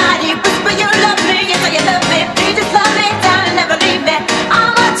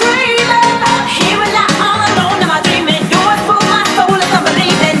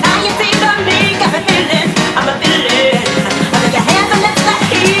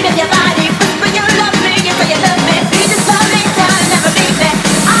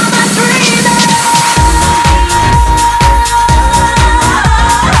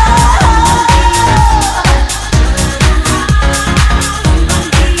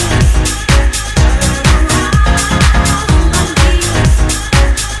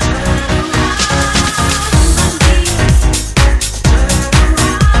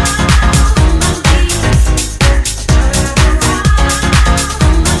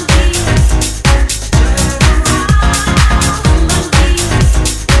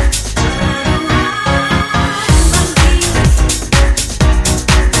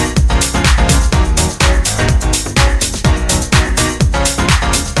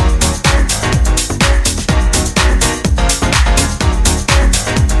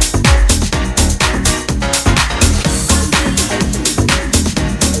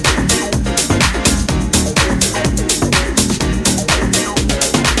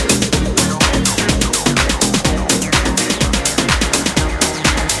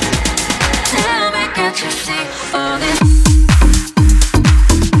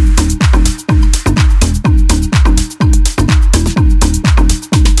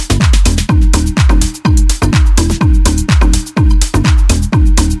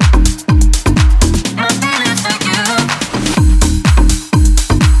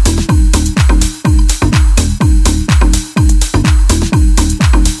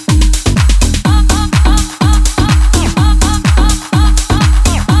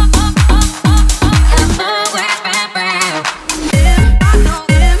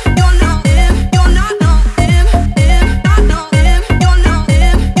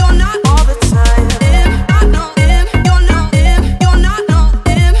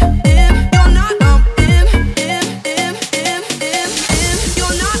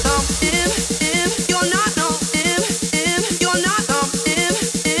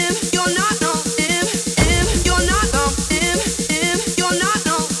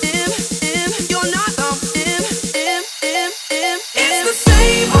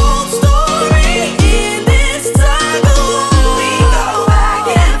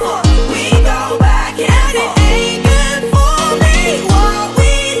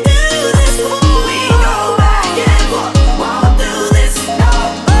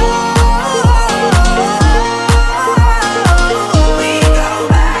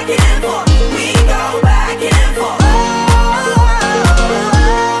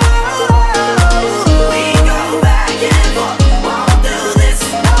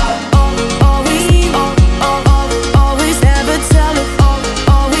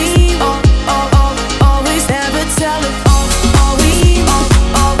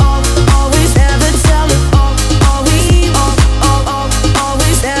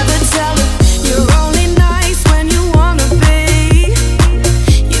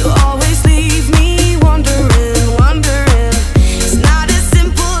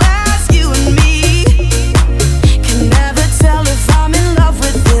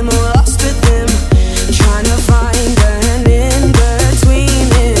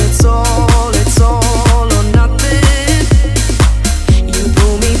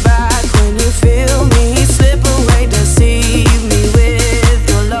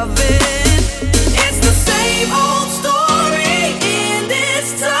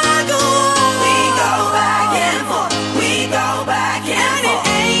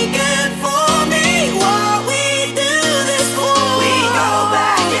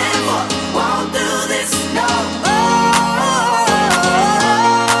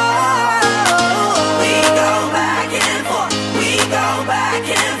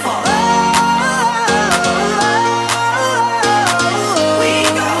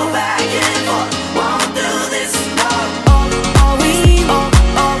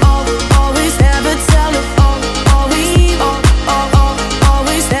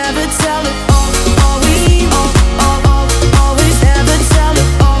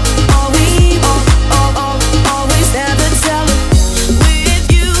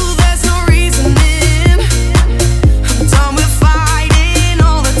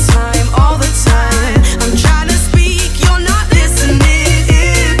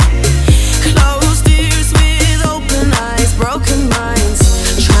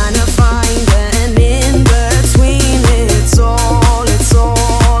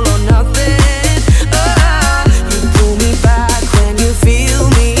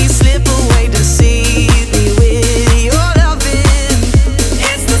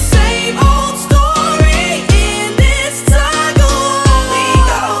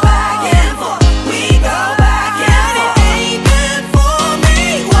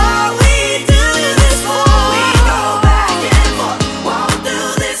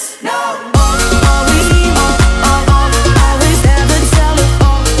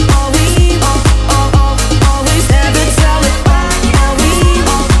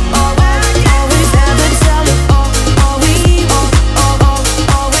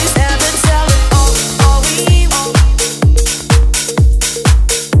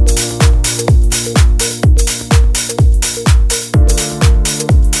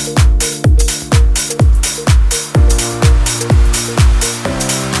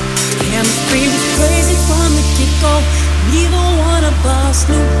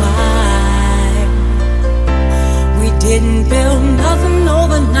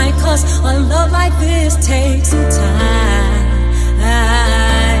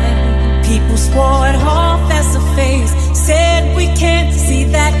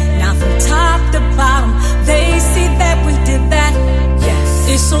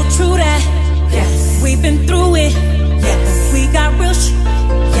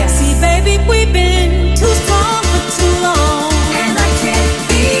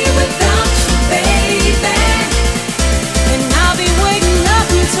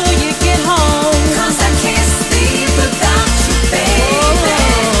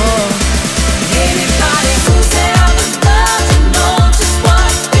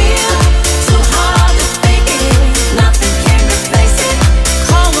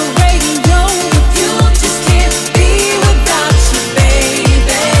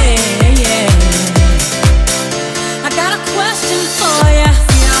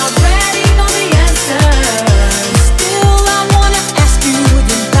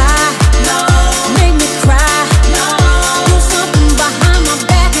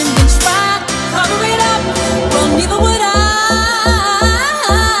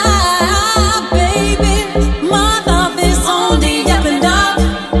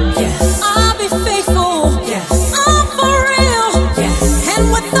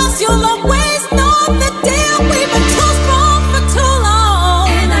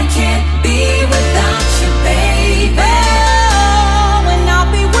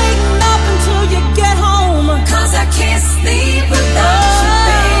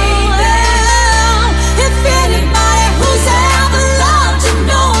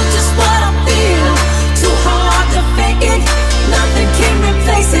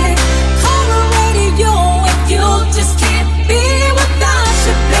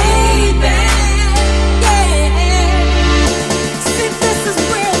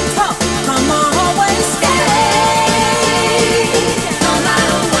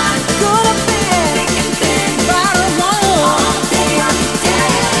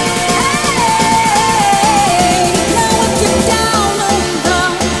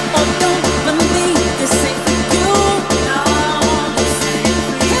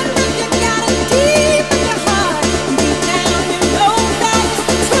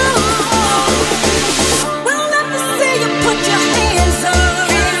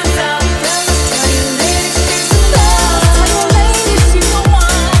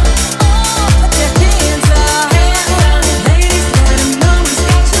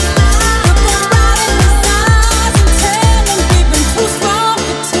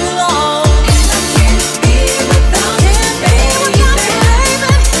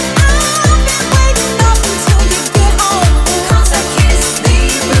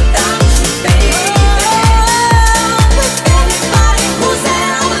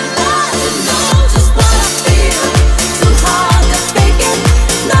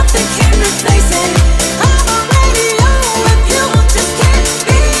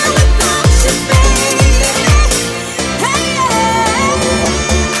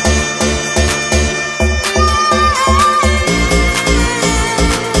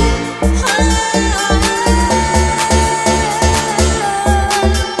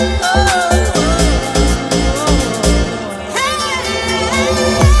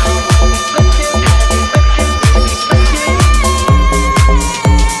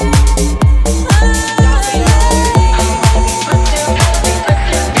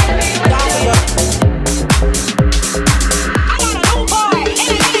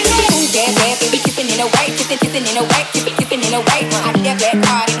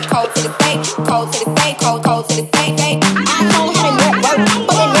 cold to the safe, cold to the safe. I don't have a network,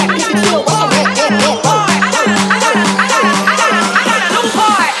 but that net you can kill what's a network.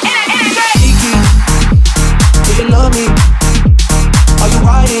 Kiki, do you love me? Are you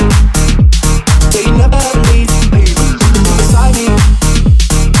riding? Do you never ever leave beside me?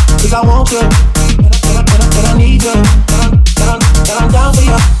 'Cause I want you, and I need you, and I'm down for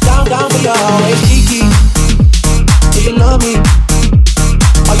you, down for you always. Kiki, do you love me?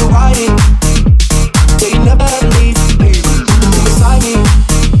 Are you riding? Do you never ever leave beside me?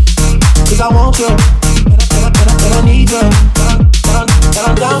 'Cause I want you, and I need you, and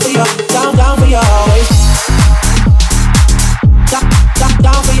I'm down for you, down for you always.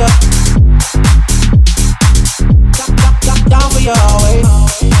 Down for you, down for you always.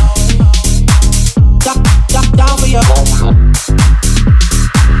 Down for you.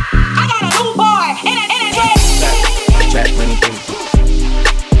 I got a new boy in a Chat many things,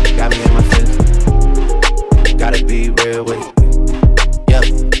 got me in my feelings. Gotta be real with it. Yeah.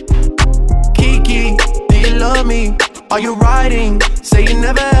 Kiki, do you love me? Are you riding? Say you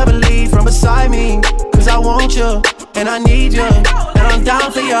never ever leave from beside me. 'Cause I want you, and I need you, and I'm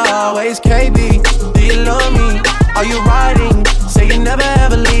down for you always. KB, do you love me? Are you riding? Say you never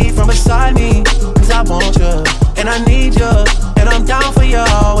ever leave from beside me. 'Cause I want you, and I need you, and I'm down for you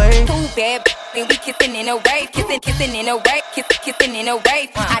always. Too bad, then we kissing in a wave, kissing in a wave, kissing in a wave.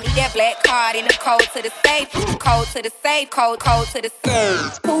 I need that black card in the code to the safe, code to the safe, code to the safe.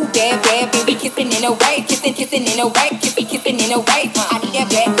 Too bad, then we kissing in a wave, kissing in a wave, kissing in a wave. I need that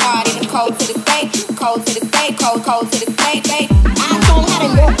black card in the code to the safe, code to the safe, code to the safe. I don't have a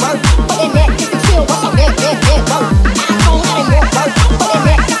network, but that net you can kill what's a network. I don't have a network, but that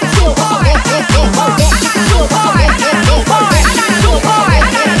net you can kill what's a network. Kill what's a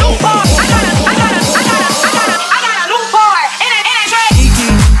Kiki,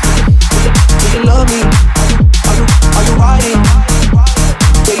 do you love me? Are you riding?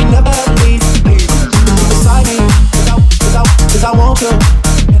 Do you never ever leave beside me? 'Cause I want you,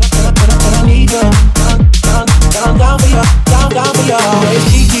 and I need you, and I'm down for you, down for you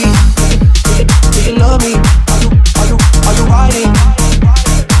always.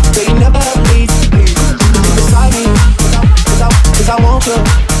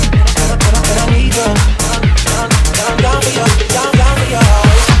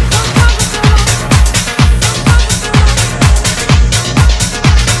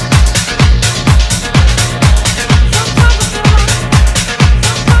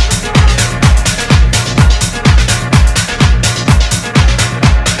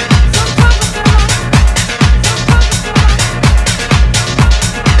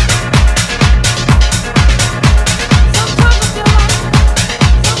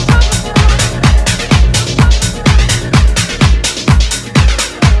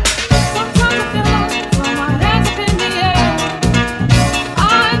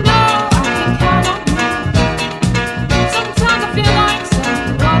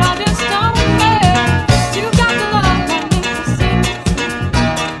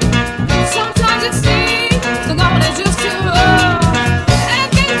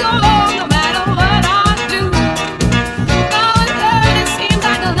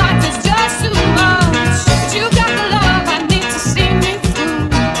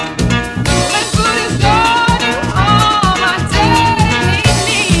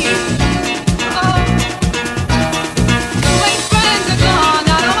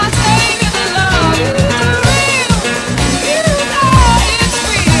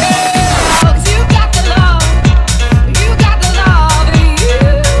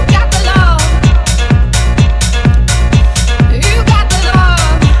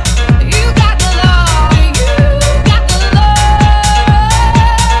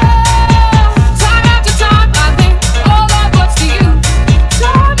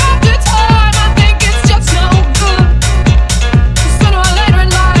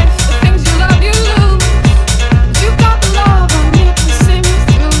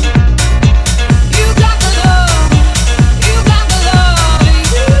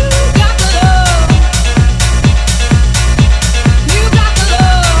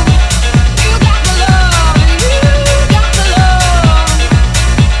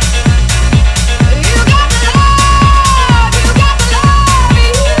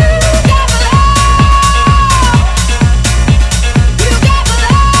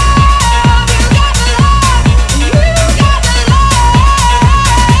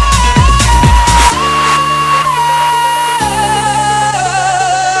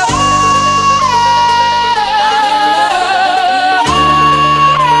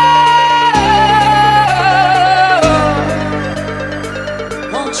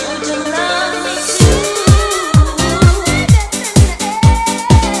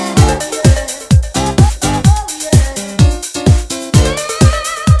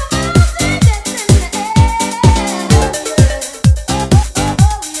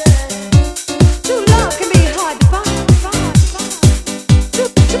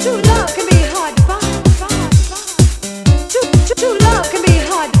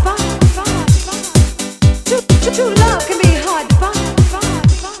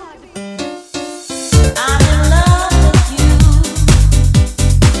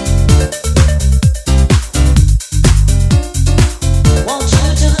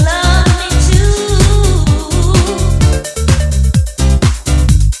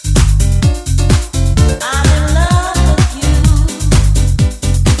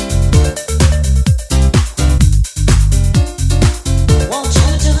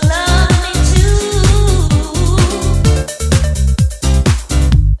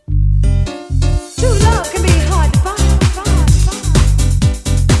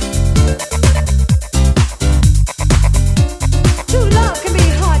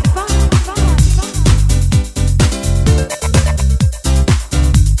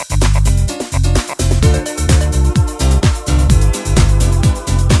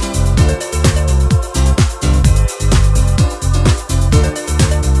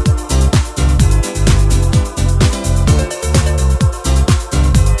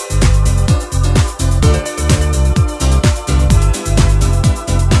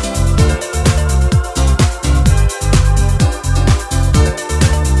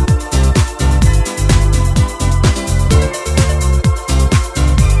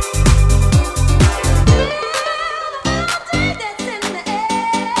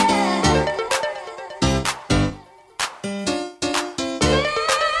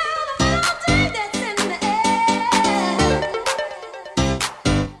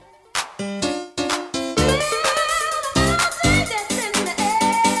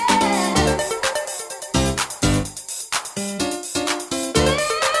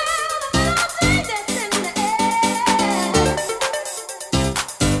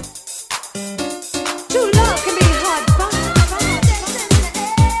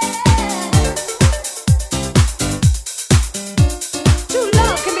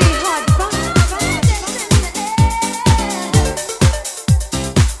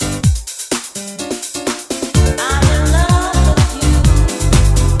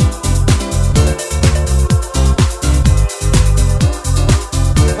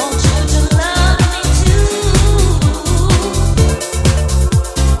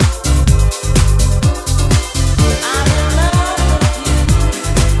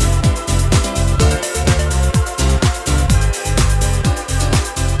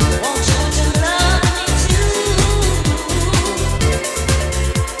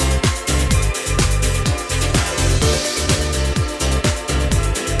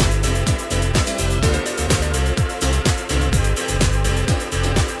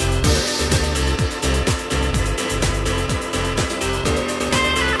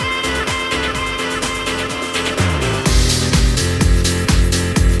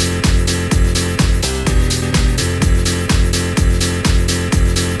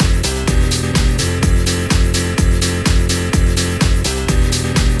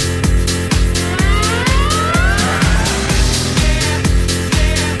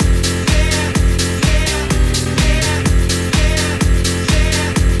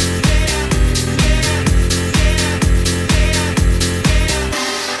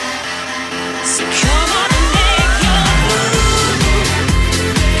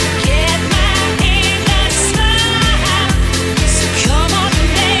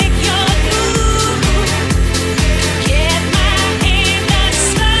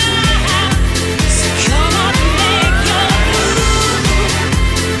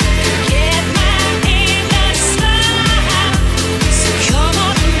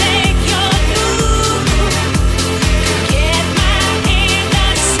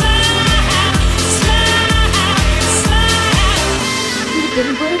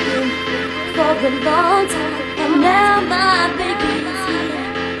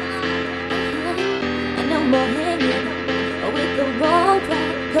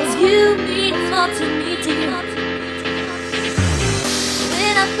 you mean more to me, dear.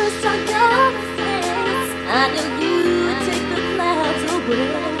 When I first saw your face, I knew you would take the clouds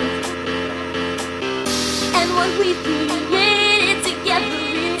away. And what we created together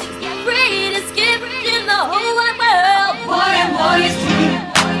is the greatest gift in the whole wide world. 1 and 1 is 2.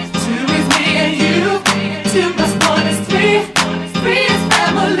 2 is me and you. 2 plus 1 is 3. 3 is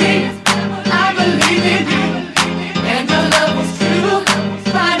family. I believe in you, and your love was true.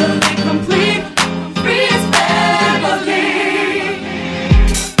 Finally complete. 3 is family.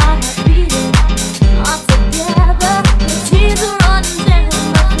 Our hearts beating all together. The tears are running down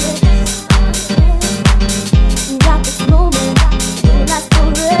my face. Got this moment, will last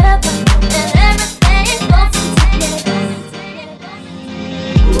forever, and everything goes together.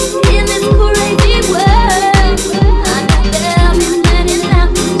 In this crazy world, I know there'll be many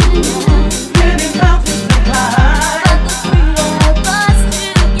mountains to climb. Many mountains to climb. But the three of us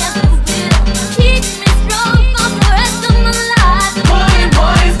together will keep me strong for the rest of my life. 1 and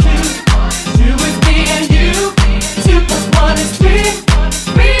 1 is 2. 2 is me and you. 2 plus 1 is 3.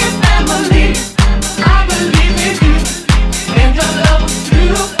 3 is family. I believe in you, and your love was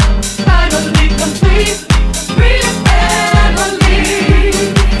true. Finally complete. 3 is family.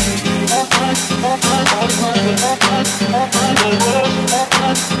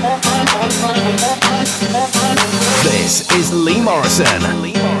 This is Lee Morrison.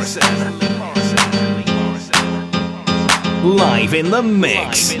 Live in the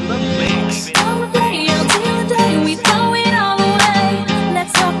mix. All day until the day we throw it all away.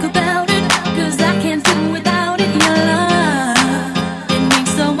 Let's talk about it, 'cause I can't do without it. Your love, it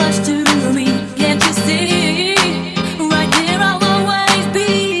means so much to me. Can't you see? Right here I'll always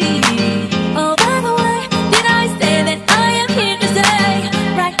be. Oh, by the way, did I say that I am here to stay?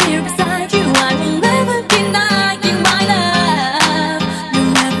 Right here beside you, I will never deny you my love.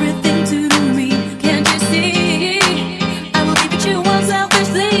 You're everything to me. Can't you see? I will give it you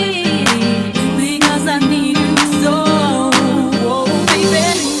unselfishly, because I need you so, oh, baby.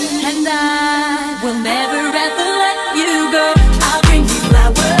 And I will never ever let you go. I'll bring you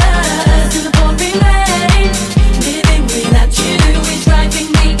flowers in the pouring rain. Living without you is driving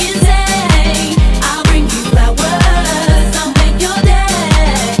me insane. I'll bring you flowers, I'll make your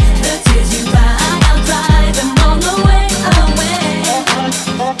day. The tears you cry, I'll dry them all away, away.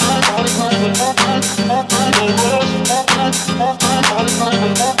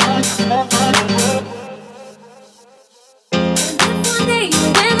 One day you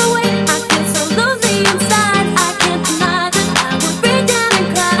went away, I feel so lonely inside. I can't deny that I would break down and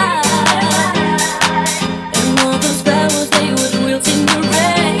cry. And all those flowers, they would wilt in the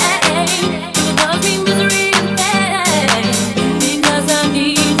rain. It would cause me misery and pain, because I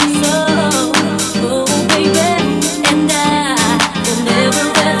need you so, oh baby. And I will never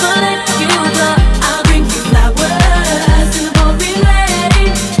ever let you go. I'll bring you flowers in the pouring rain.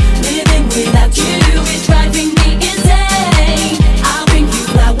 Living without you is driving me insane. I'll bring you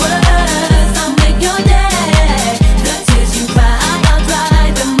flowers, I'll make your day. The tears you cry, I'll dry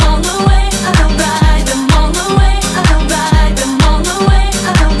them all away. I'll dry them all away. I'll dry them all away.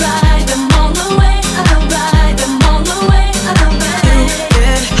 I'll dry them all away. I'll dry them all away. I'll dry.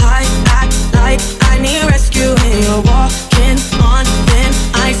 Get high, act like I need rescue, and you're walking on thin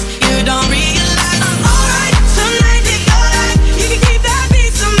ice. You don't realize I'm alright. Some nights in your life, you can keep that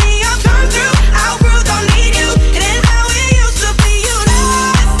piece of me. I'll come through, outgrew, don't need you. It ain't how it used to be. You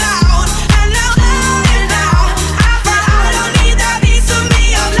left out, and now I don't need that piece of me.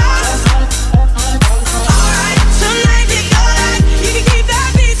 I'm lost. Alright, some nights in your life, you can keep that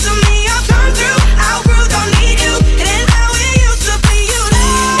piece of me. I'll come through, outgrew, don't need you. It ain't how it used to be. You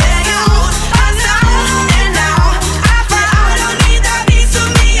left out, and now I don't need that piece of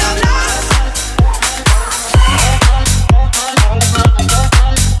me. I'm lost.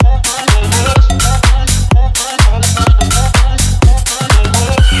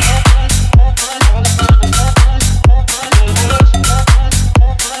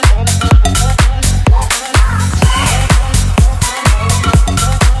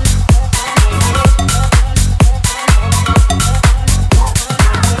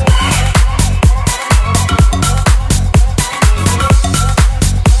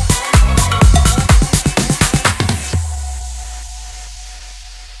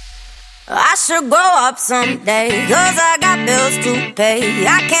 I should grow up someday, 'cause I got bills to pay.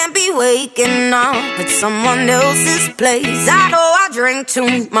 I can't be waking up at someone else's place. I know I drink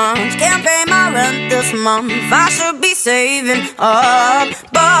too much, can't pay my rent this month. I should be saving up,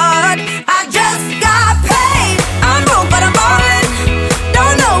 but I just got paid. I'm broke but I'm ballin',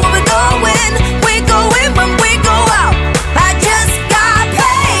 don't know where we're going. We go in when we go out. I just got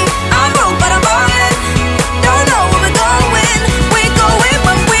paid.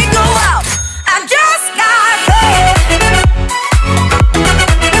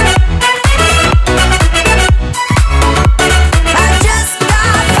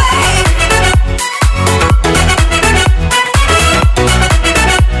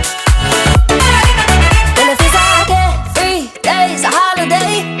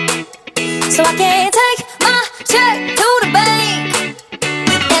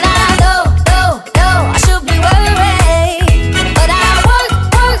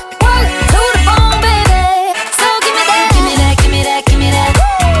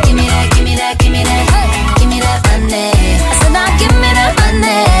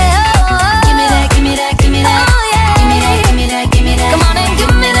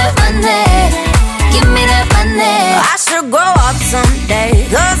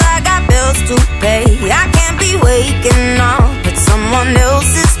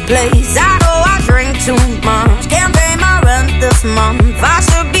 place. I know I drink too much, can't pay my rent this month. I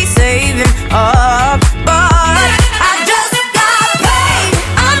should be saving up, but I just got paid.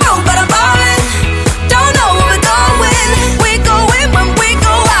 I'm broke but I'm ballin', don't know where we're going. We go in when we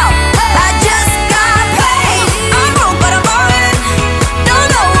go out. I just got paid. I'm broke but I'm ballin', don't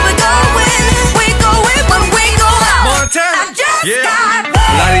know where we're going. We go in when we go out. Montana, I just yeah. got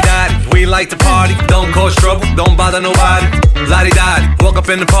paid. Lottie-dottie, we like to party, don't cause trouble, don't bother nobody. Lottie-dottie, walk up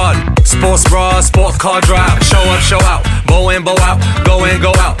in the party, sports bra, sports car drive, show up, show out, bow in, bow out, go in,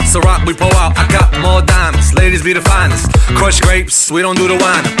 go out, so rock, we pull out. I got more diamonds, ladies be the finest, crush grapes, we don't do the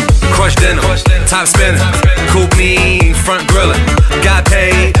wine. Crush dinner, top spinner, coupe mean, front grillin', got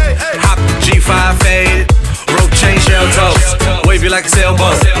paid, hop G5 fade, rope chain shell toes, wave you like a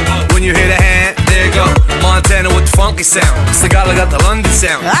sailboat, when you hear the hand, there you go, Montana with the funky sound, Sagala got the London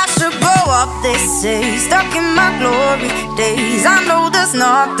sound. I should grow up, they say, stuck in my glory days. I know there's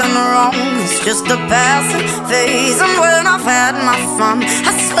nothing wrong, it's just a passing phase. And when I've had my fun,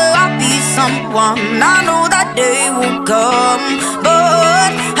 I swear I'll be someone. I know that day will come,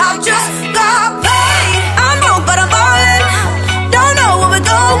 but I just got paid. I'm broke but I'm ballin', don't know where we're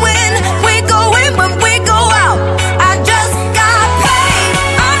going. We go in when we go out. I just got paid.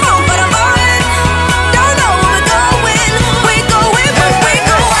 I'm broke but I'm ballin', don't know where we're going. We go in when we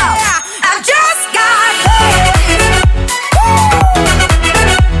go out. I just got paid.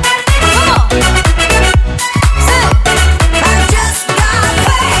 I just got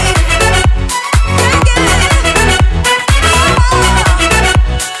paid.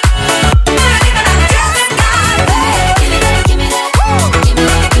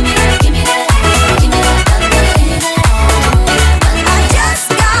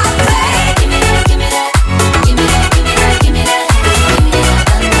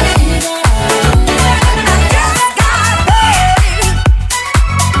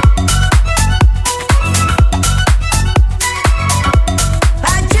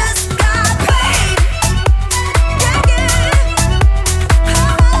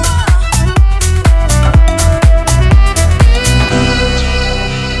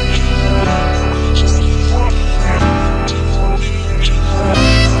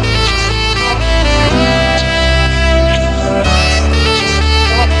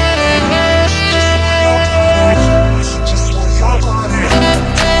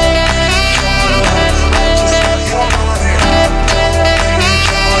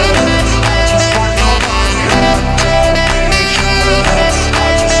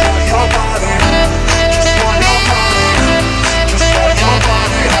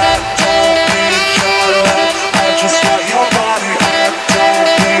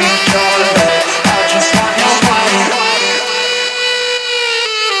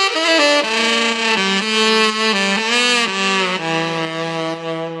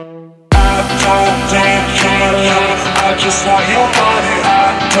 just want your body,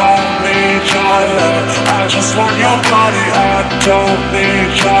 I don't need your love. I just want your body, I don't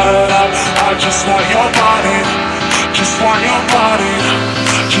need your love. I just want your body, just want your body,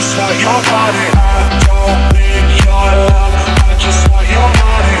 just want your body. I don't need your love. I just want your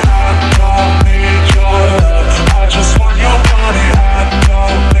body, I don't need your love. I just want your body, I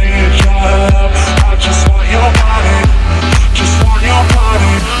don't need your love. I just want your body, just want your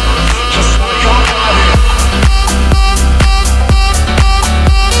body, just want your body.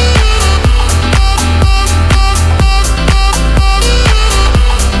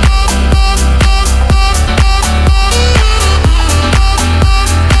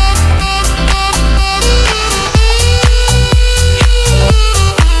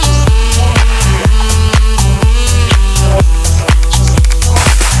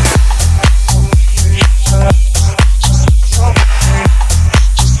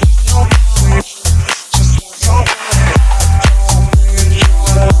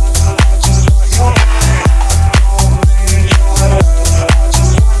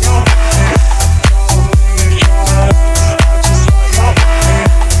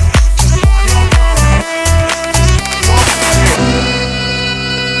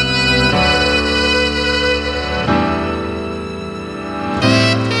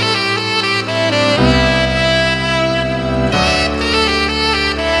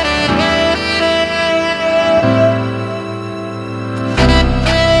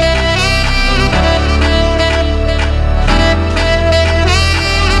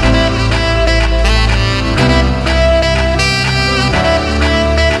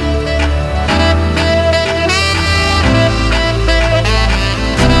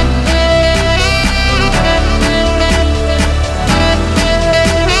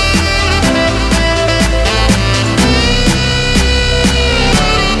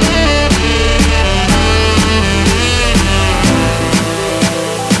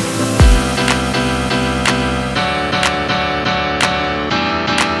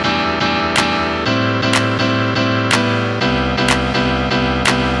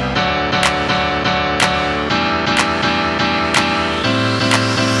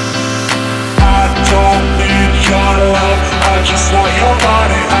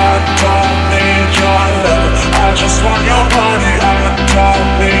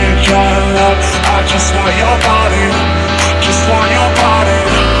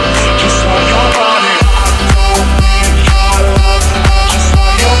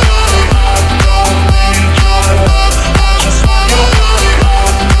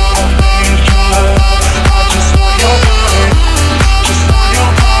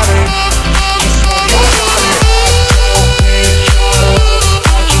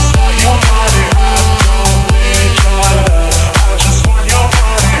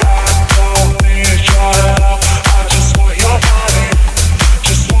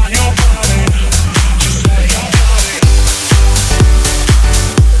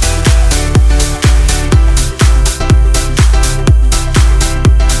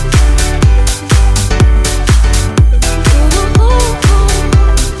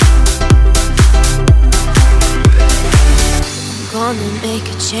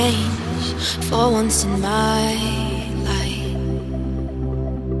 promise in my life.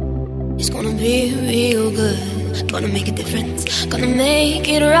 It's gonna be real good. Gonna make a difference. Gonna make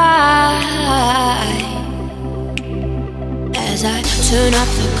it right. As I turn up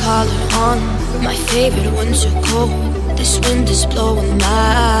the collar on my favorite winter coat, this wind is blowing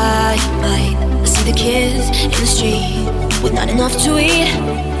my mind. I see the kids in the street with not enough to eat.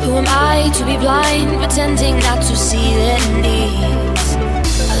 Who am I to be blind, pretending not to see their needs?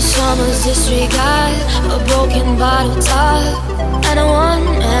 A summer's disregard, a broken bottle top, and a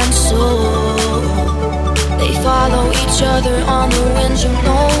one-man soul. They follow each other on the wind, you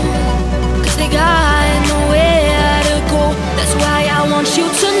know, 'cause they got nowhere to go. That's why I want you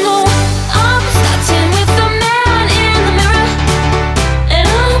to know I'm starting with the man in the mirror, and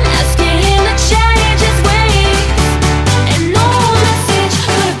I'm asking him to change his ways. And no message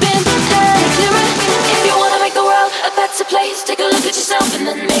could have been any clearer. If you wanna make the world a better place, take a look at yourself and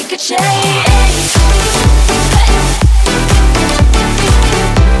then make a change.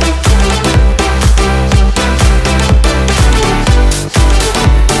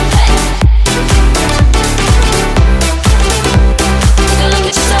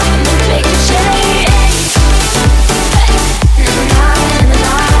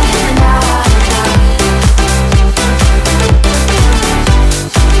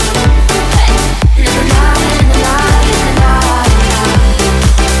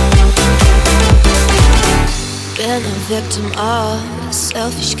 Victim of a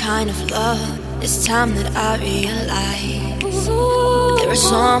selfish kind of love. It's time that I realize there are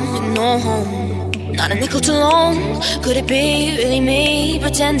some with no home, not a nickel to loan. Could it be really me,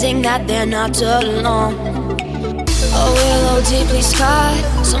 pretending that they're not alone? A willow deeply scarred,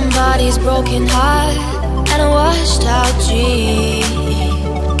 somebody's broken heart, and a washed out dream.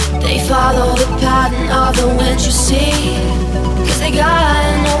 They follow the pattern of the wind, you see, 'cause they got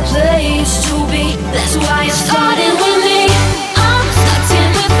no place to be. That's why it started with me. I'm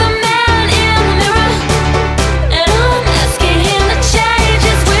starting with the man in the mirror, and I'm asking him to change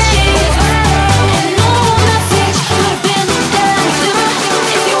his ways. And no message could have been any clearer.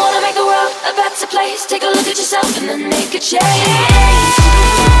 If you wanna make the world a better place, take a look at yourself and then make a change.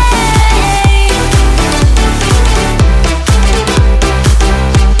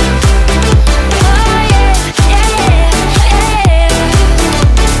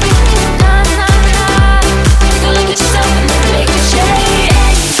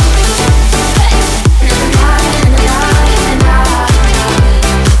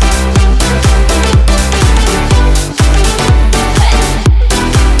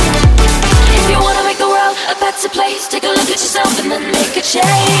 Place, take a look at yourself and then make a change.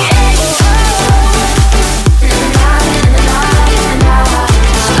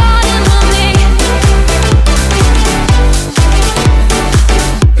 Starting with me.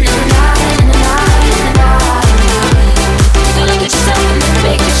 Take a look at yourself and then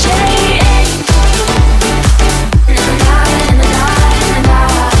make a change.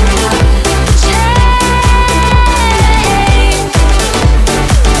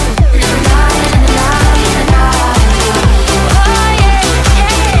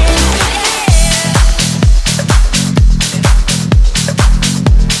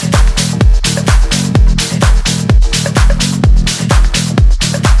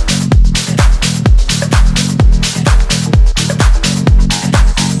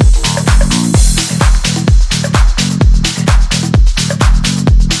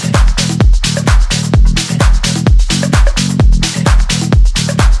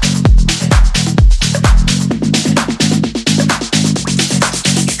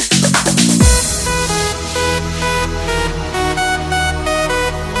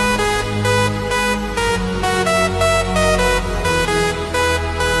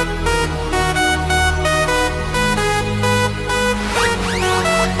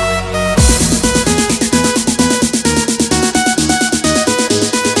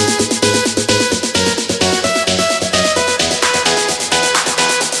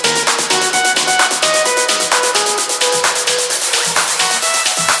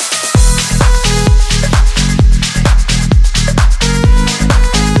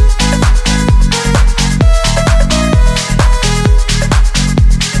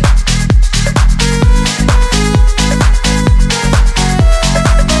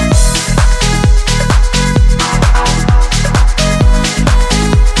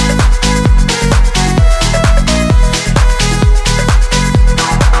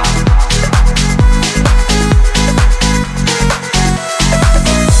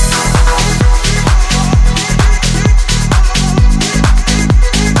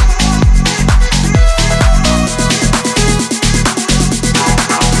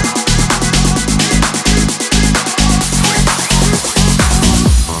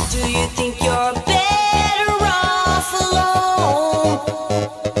 you think you're better off alone?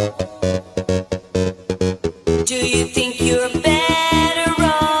 Do you think you're better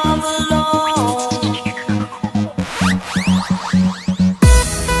off alone?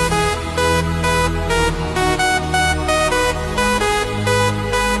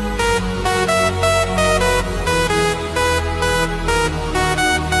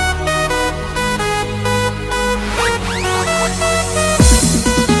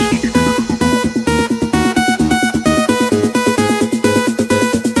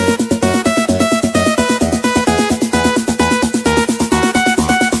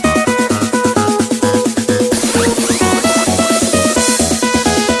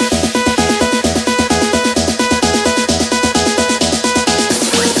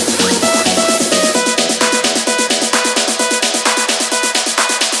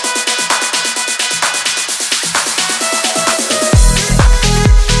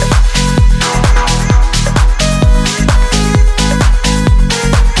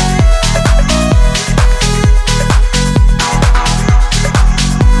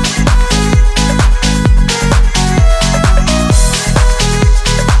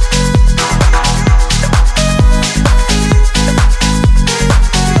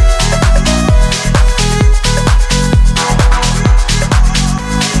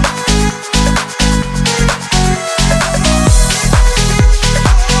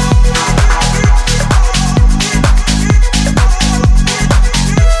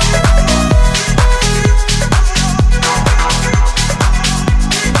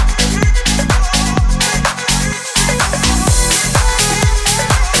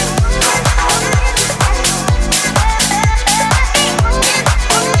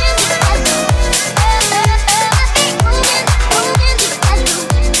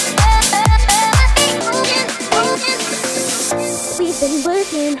 We've been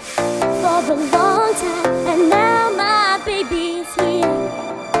working for a long time, and now my baby's here.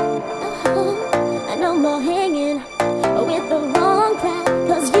 No more hanging with the wrong crowd,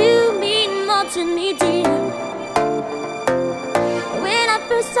 'cause you mean more to me, dear. When I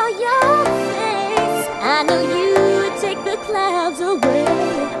first saw your face, I knew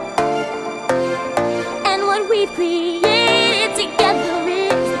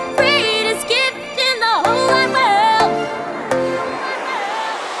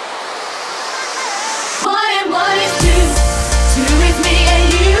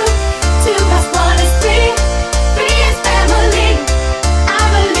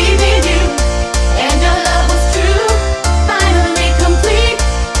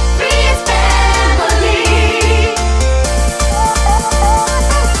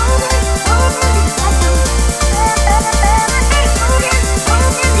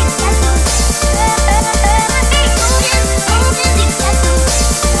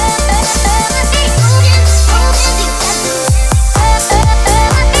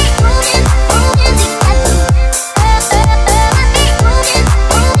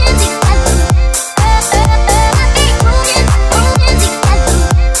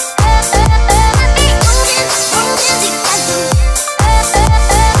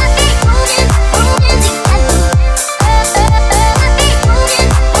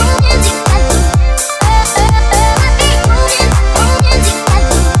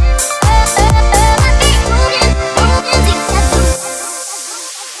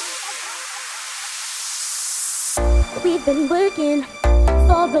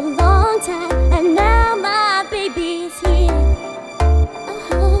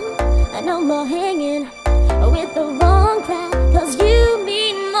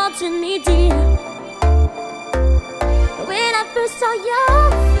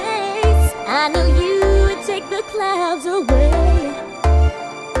you would take the clouds away.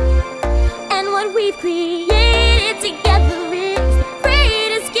 And what we've created together is the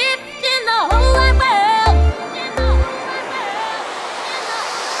greatest gift in the whole wide world.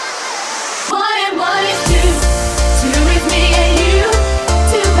 One and one is two, two is me and you,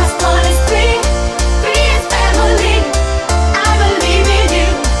 two plus one is three, three is family. I believe in you,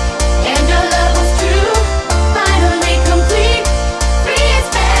 and your love was true, finally complete. Three is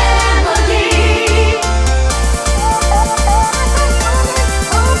family.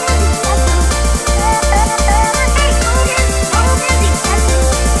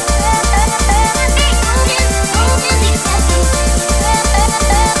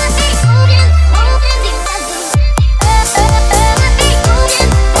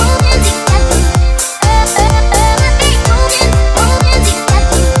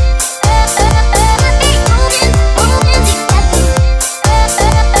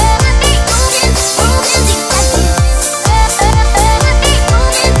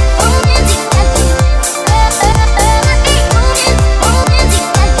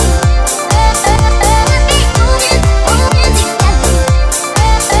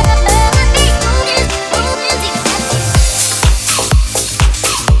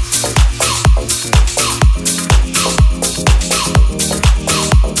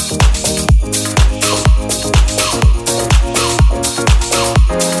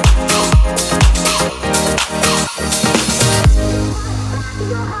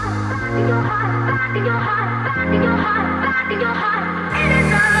 Someone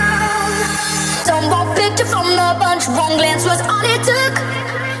picked you from the bunch, wrong glance was all it took.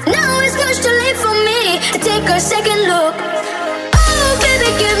 Now it's much too late for me to take a second look. Oh, baby,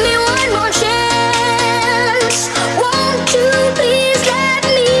 give me one more chance. Won't you please let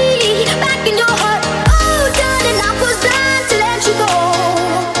me back in your heart? Oh, darling, I was blind to let you go,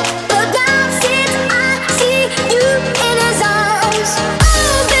 but now since I see you in his arms,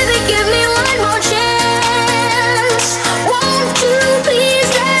 oh, baby, give me one more chance. Won't you please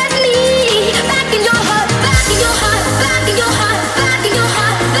let me back in your heart, back in your heart, back in your heart, back in your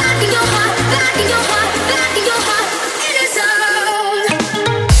heart, back in your heart, back in your heart, back in your heart, in his arms.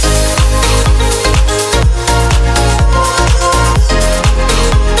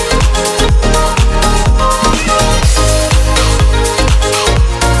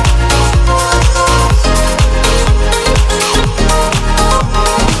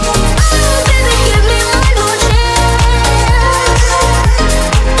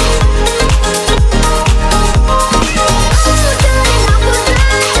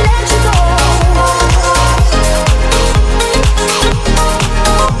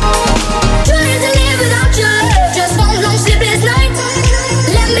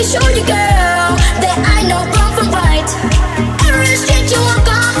 Show you, girl, that I know wrong from right. Every street you walk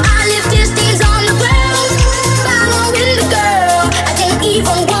on, I leave these things on the ground. Following the girl, I didn't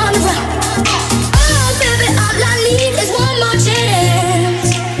even wanna run. Oh, baby, all I need is one more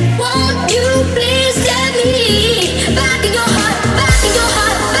chance. Won't you please let me back in your heart, back in your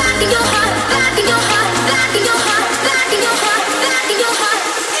heart, back in your heart, back in your heart, back in your heart, back in your heart, back in your heart,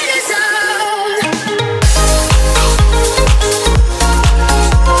 in his arms.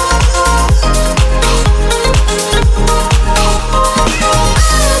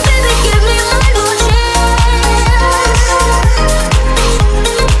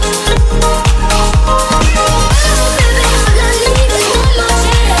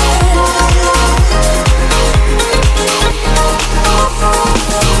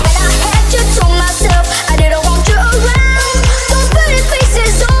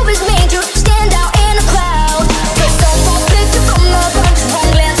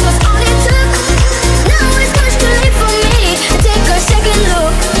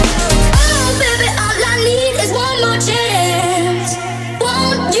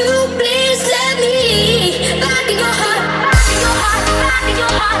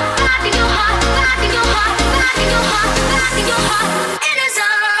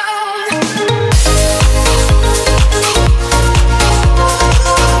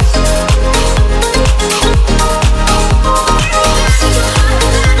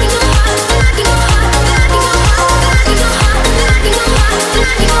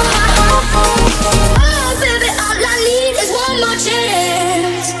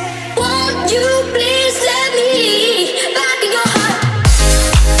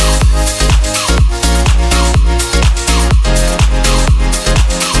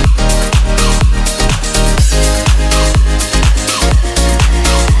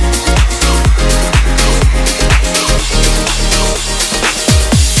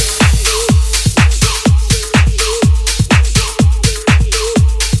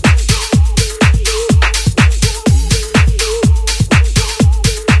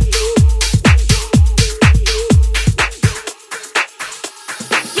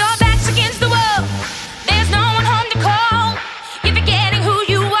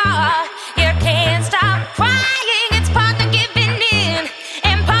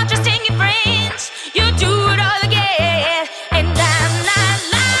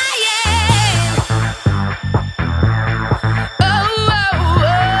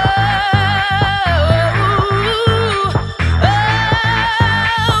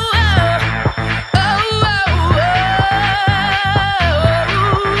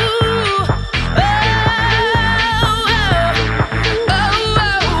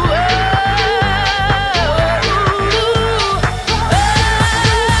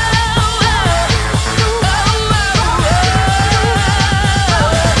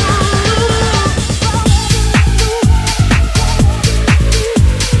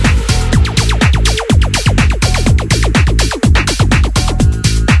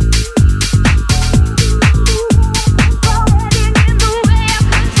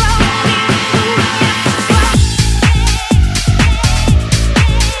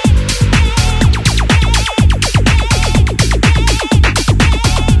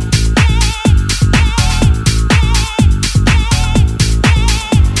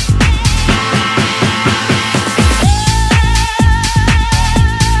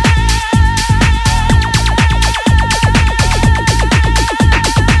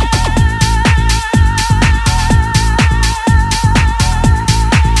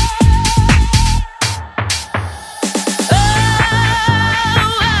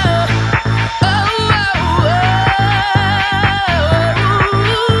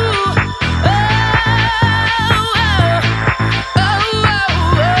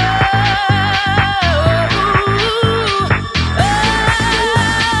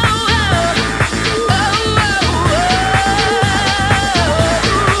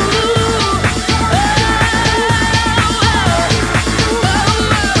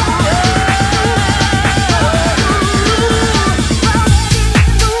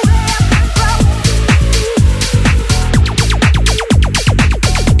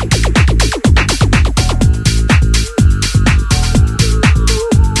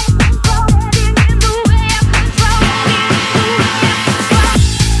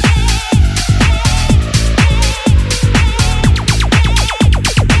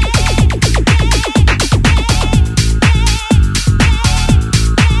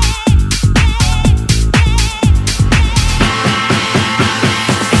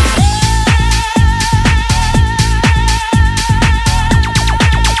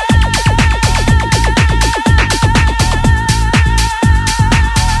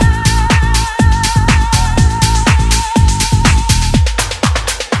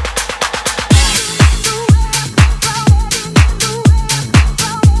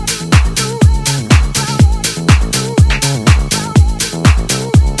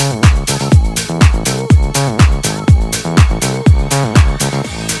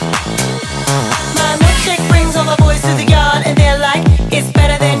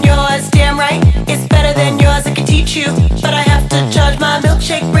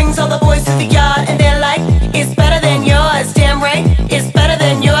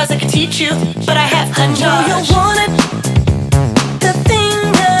 you, but I have to know you want it. The thing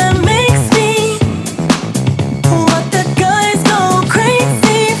that makes me what the guys go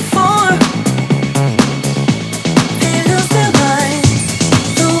crazy for. They lose their minds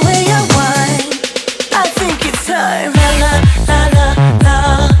the way I whine. I think it's time. La la la la la.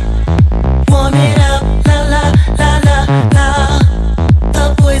 Warm it up. La la la la la. The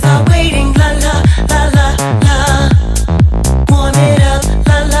boys are waiting. La la la la la. Warm it up.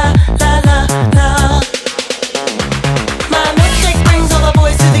 La la la la la.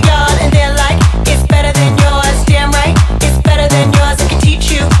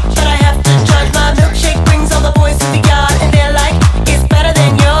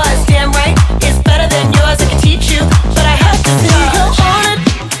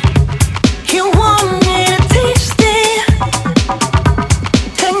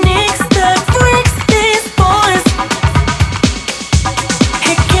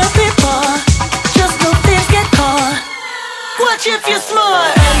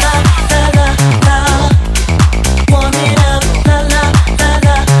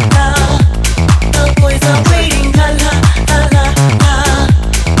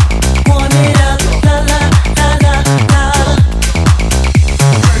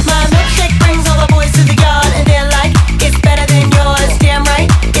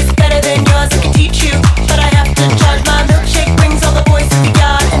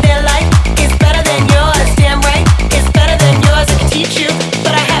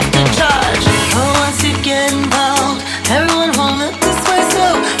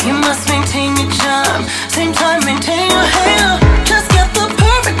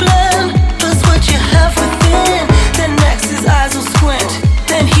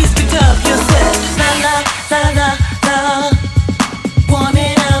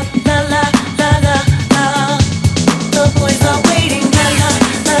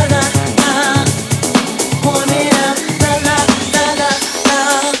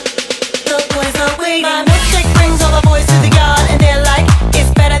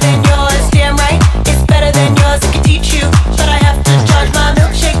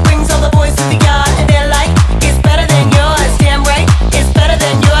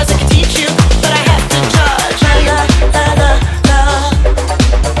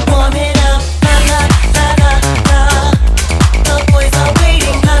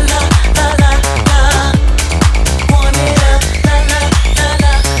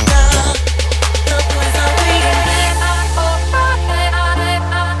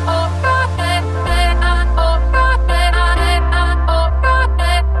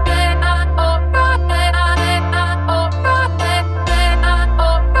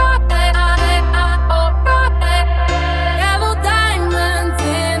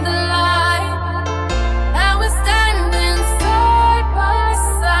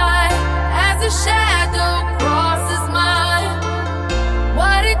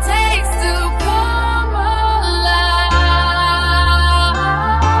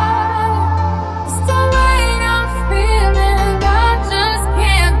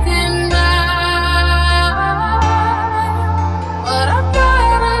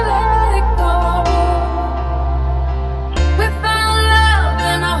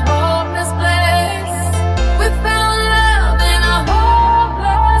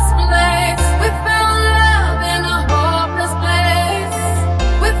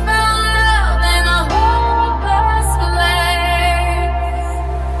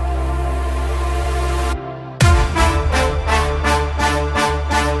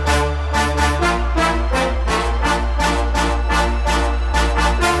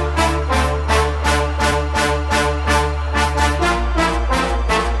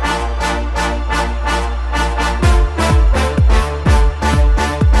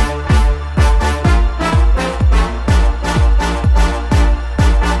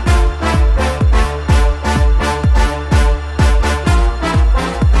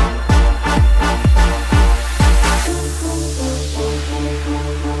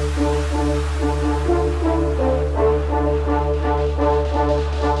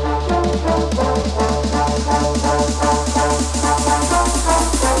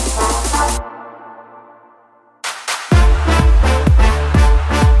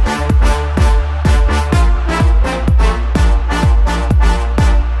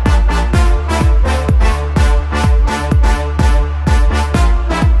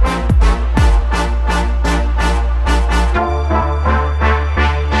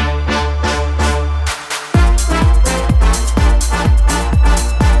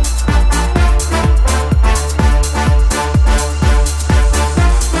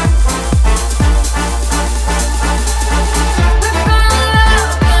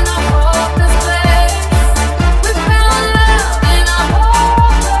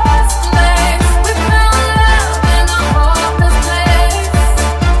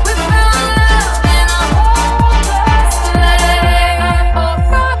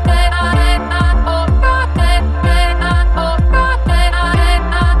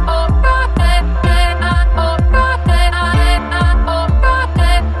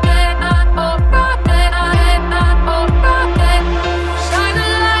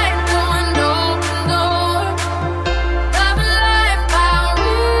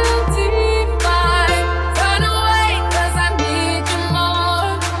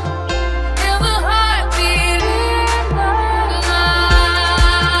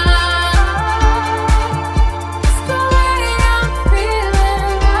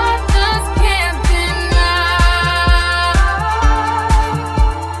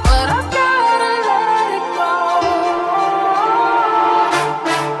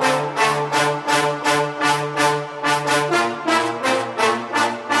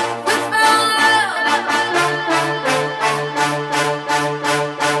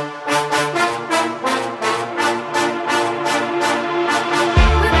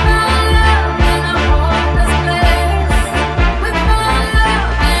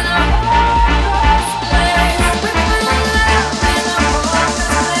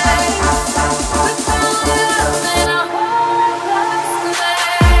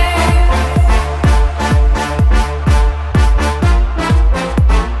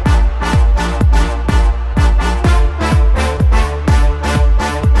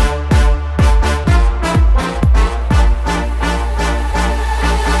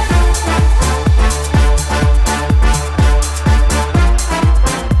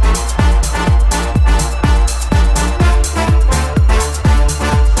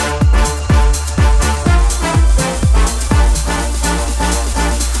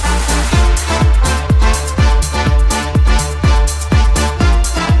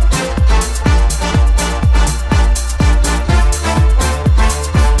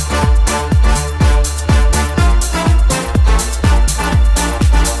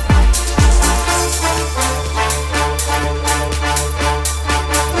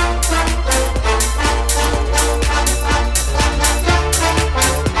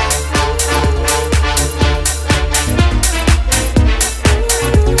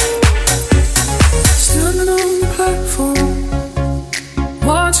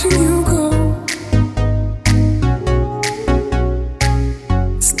 watching you go.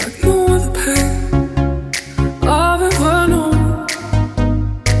 It's like no other pain I've ever known.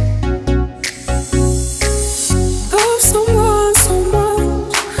 Love someone so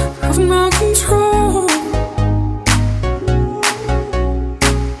much, have no control.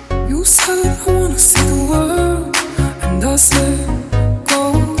 You said I wanna see the world, and I said go.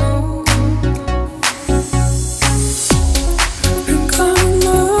 Think I'm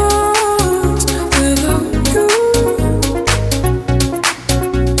lost without you.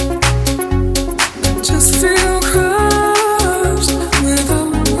 Just feel crushed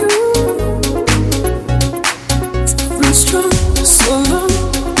without you. I've been strong for so long,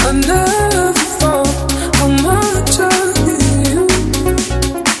 I never thought how much I need you.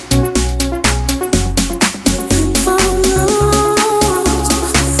 Think I'm lost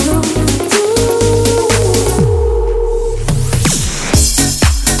without you.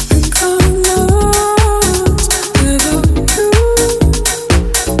 Think I'm lost without you.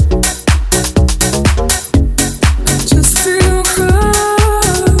 Just feel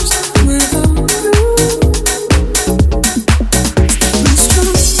crushed without you. Been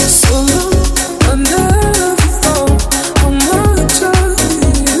strong for so long, I never thought how much I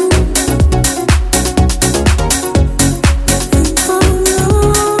need you. Think I'm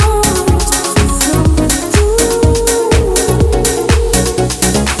lost without you.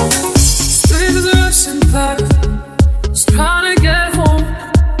 Sleep is rushing back, just trying to get home.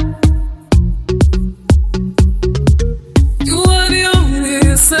 You are the only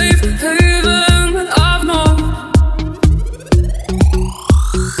safe haven that I've known.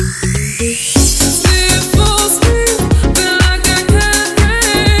 Sleep for sleep, feel like I can't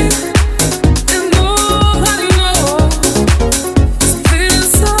breathe, and nobody knows. Feeling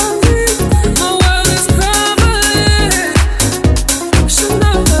so deep, my world is crumbling. I should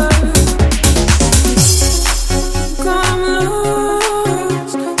know that. I'm lost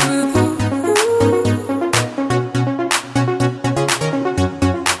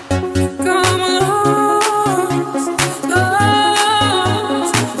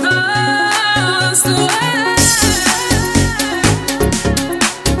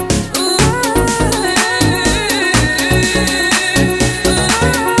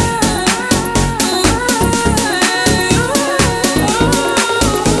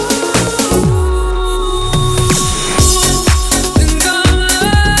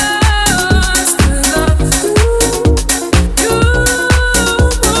without you.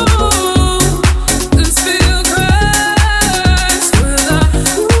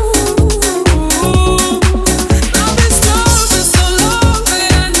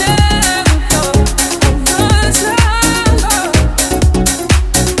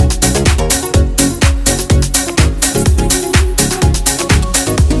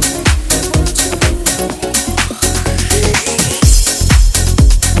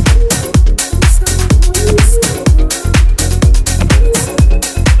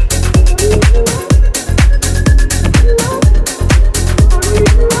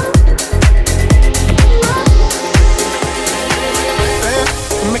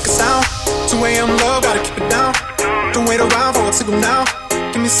 Make a sound, 2 a.m. love, gotta keep it down. Don't wait around for a signal now.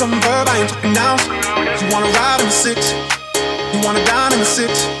 Give me some verb, I ain't talking now. You wanna ride in the 6, you wanna dine in the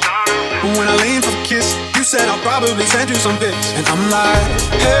 6. But when I lean for the kiss, you said I'll probably send you some pics. And I'm like,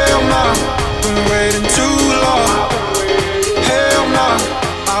 hell no, been waiting too long. Hell no,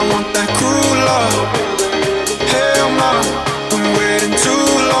 I want that cruel love. Hell no, been waiting too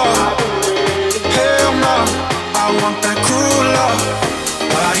long. Hell no, I want that cruel love.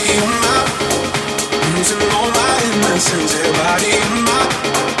 Body on my, losing all my innocence. Yeah, body on my,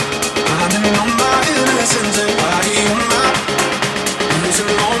 finding all my innocence. Yeah, body on my,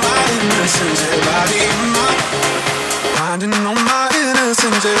 losing all my innocence. Yeah, body on my, finding all my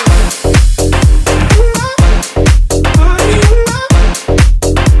innocence. Yeah. Body on my,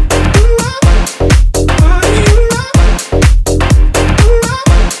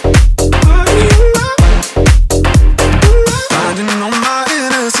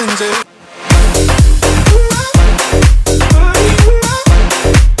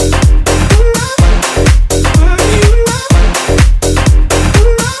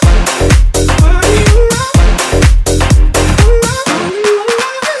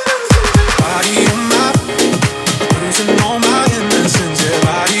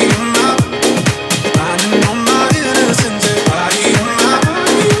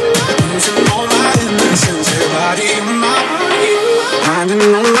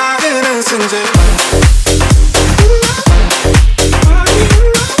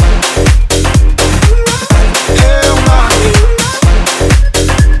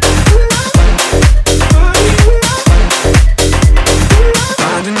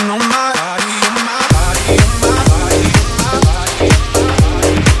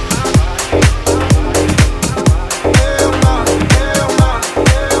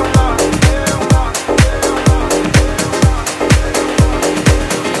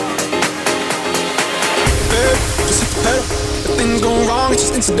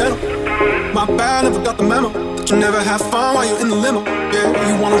 incidental. My bad, never got the memo. That you never have fun while you're in the limo. Yeah,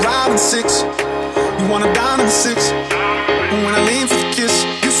 you wanna ride in the six, you wanna dine in the six. And when I lean for the kiss,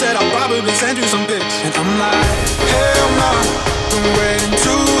 you said I'll probably send you some pics. And I'm like, hell nah, been waiting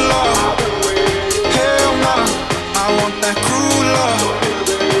too long. Hell nah, I want that cruel love.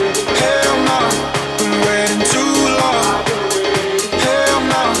 Hell nah, been waiting too long. Hell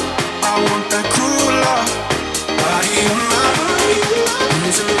nah, I want that cruel love. Body in my body,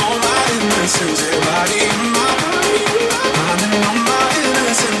 losing all my innocence. Body in my body, finding all my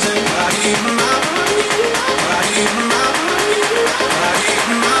innocence. Body in my body, body in my body, body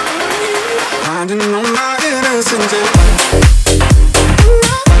in my body, finding all my innocence.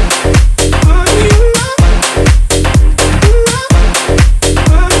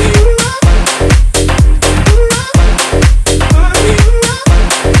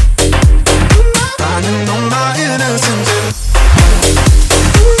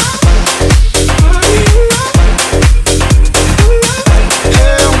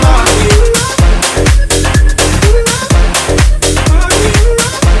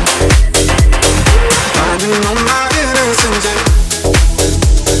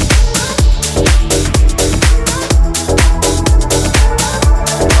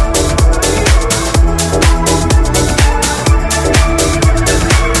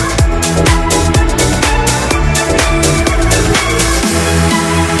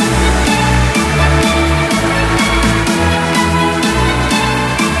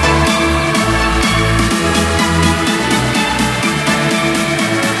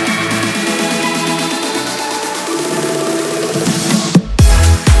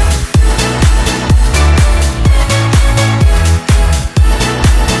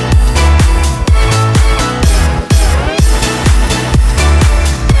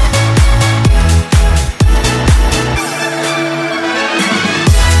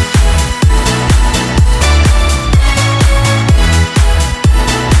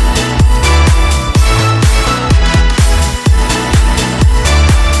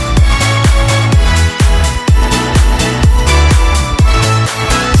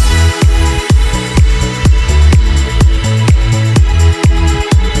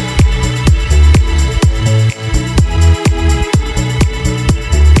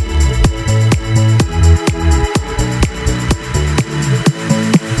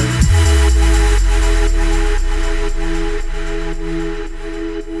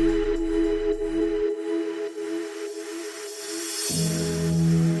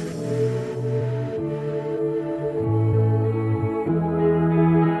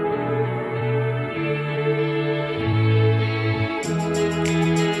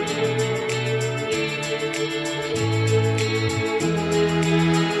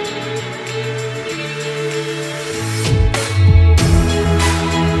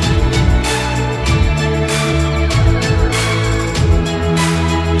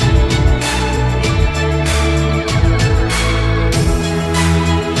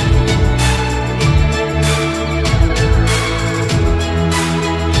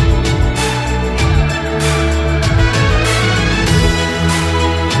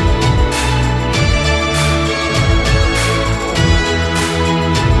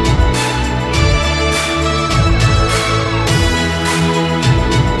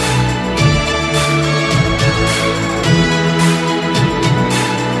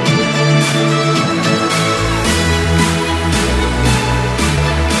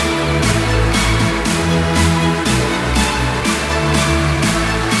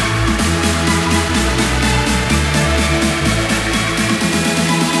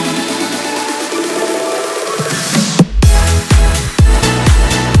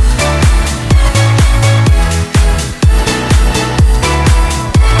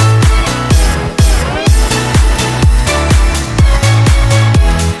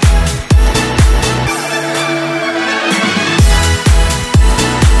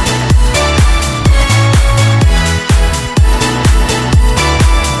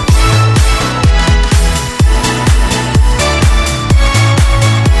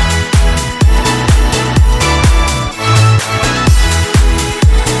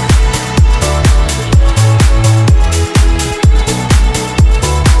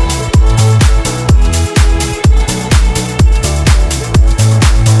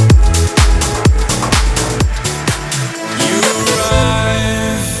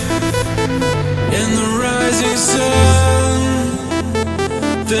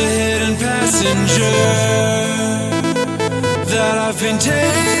 been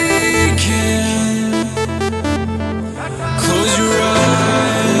taken. Close your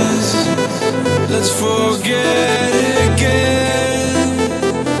eyes, let's forget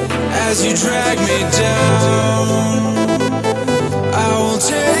again. As you drag me down, I will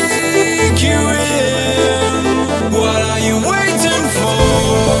take you in. What are you waiting for?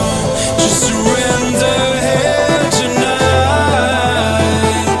 Just surrender here tonight.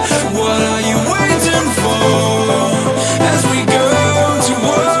 What are you waiting for? As we go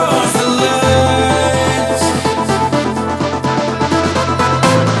towards the lights.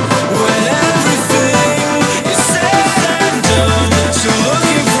 When everything is said and done, still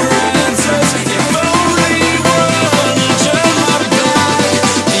looking for answers. If only one turn my back,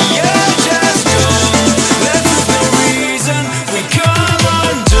 the urge has gone. That's the reason we come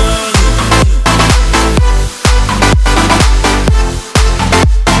undone.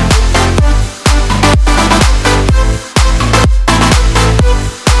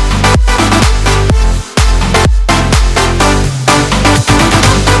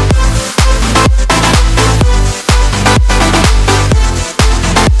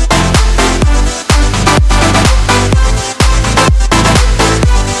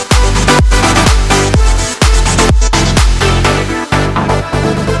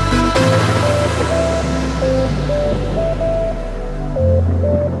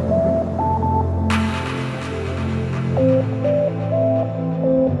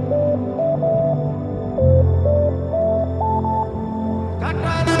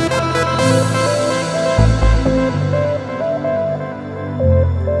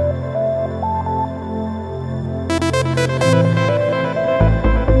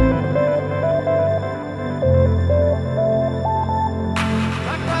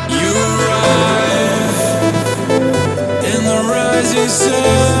 You arrive in the rising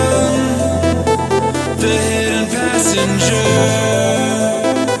sun, the hidden passenger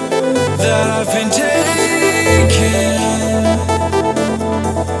that I've been taking.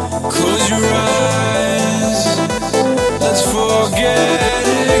 Close your eyes, let's forget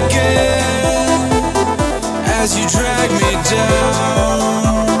it again. As you drag me down,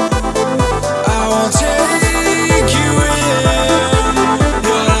 I will take you in.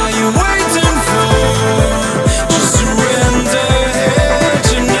 What are you waiting for? Just surrender here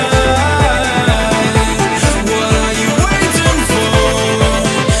tonight. What are you waiting for?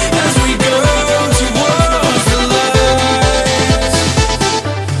 As we go towards the lights.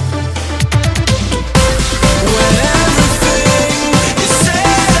 When everything is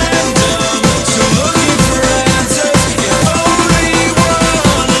said and done, still looking for answers. If only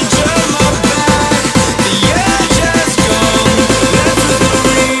one turn my back, the edge has gone. That's the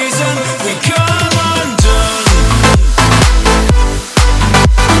reason we come undone.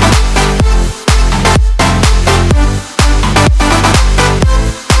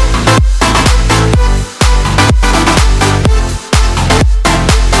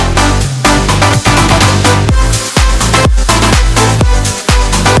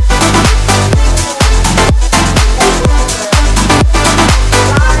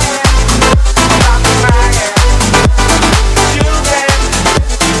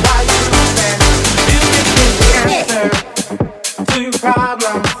 To your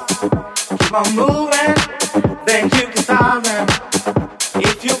problems, keep on moving, then you can solve them.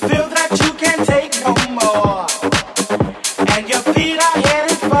 If you feel that you can't take no more, and your feet are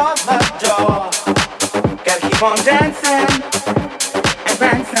headed for the door, gotta keep on dancing and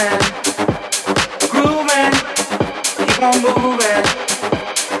prancing, grooving, keep on moving,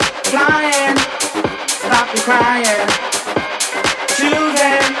 flying, stop and crying,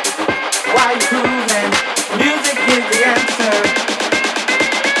 choosing while you're cruising. Music is the answer.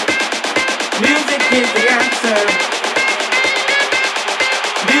 Music is the answer.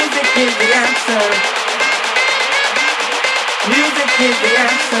 Music is the answer. Music is the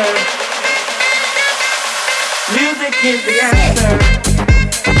answer. Music is the answer.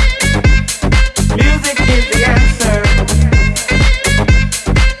 Music is the answer.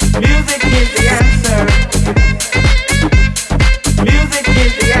 Music is the answer. Music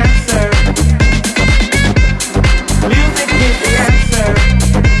is the answer. Music is the answer.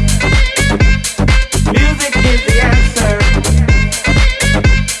 Music is the answer.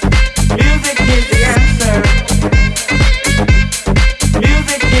 Music is the answer.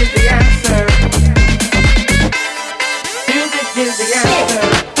 Music is the answer. Music is the answer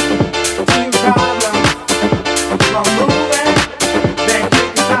to your problems. Keep on moving.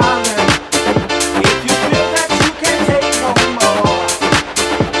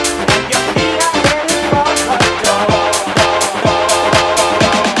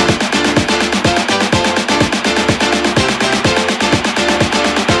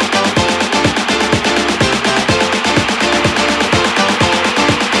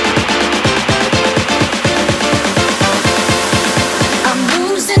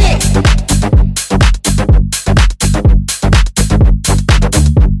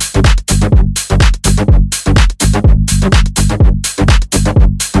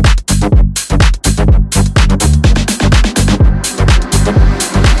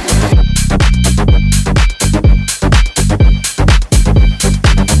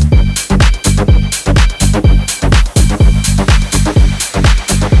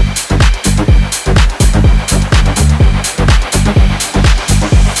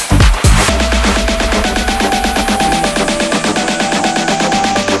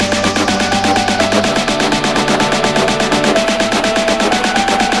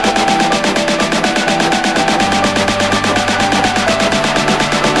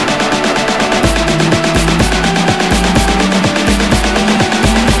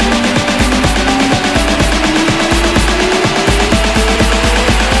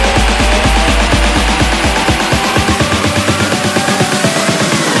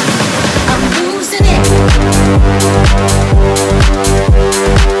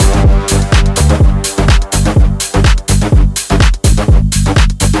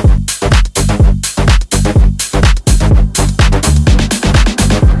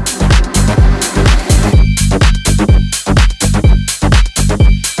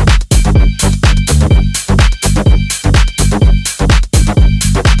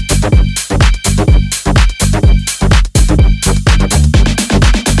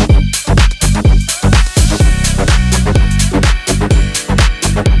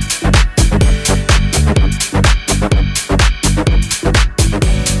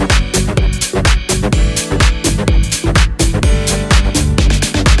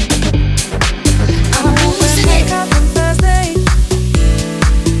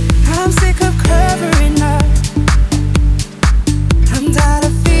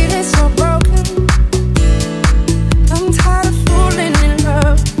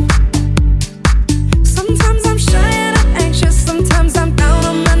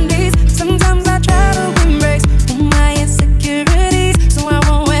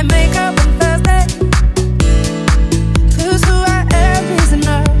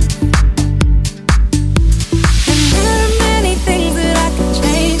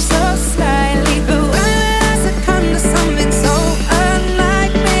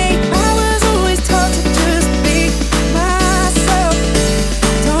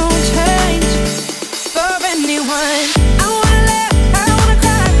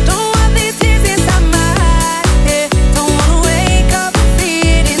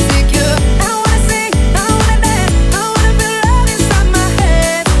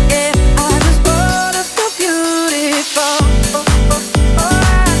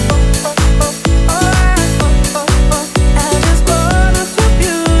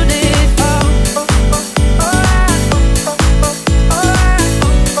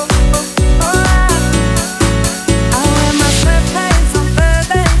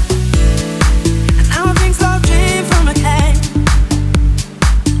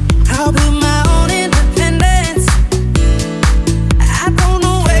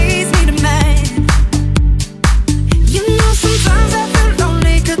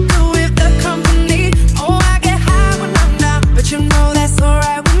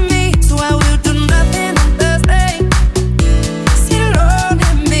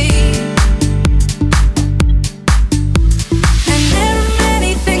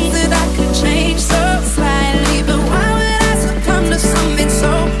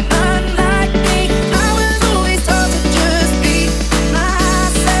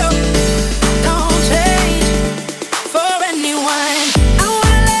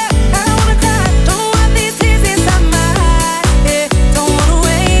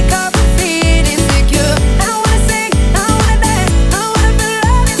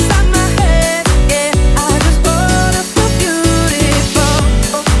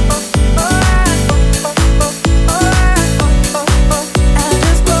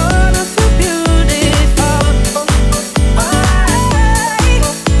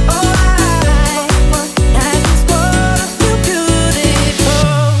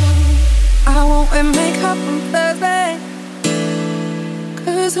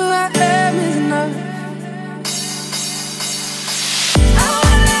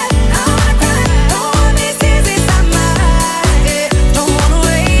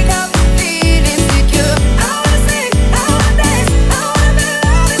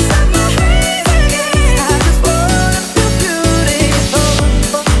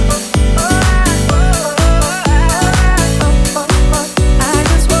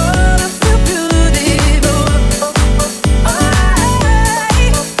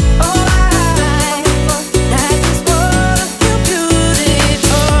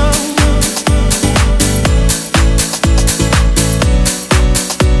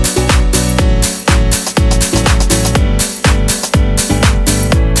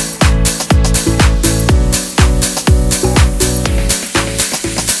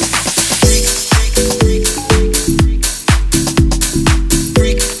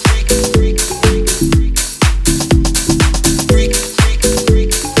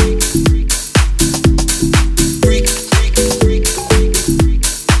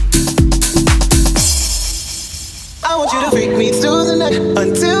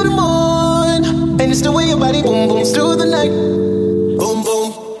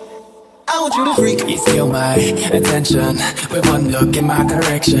 feel my attention with one look in my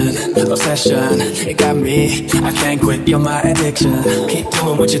direction. Obsession, it got me, I can't quit, you're my addiction. Keep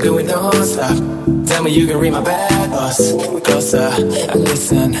doing what you're doing, don't stop. Tell me you can read my bad thoughts. We're closer, I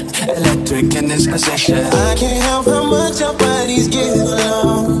listen, electric in this possession. I can't help how much your body's giving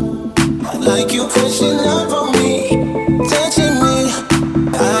on. Like you pushing up on me, touching me.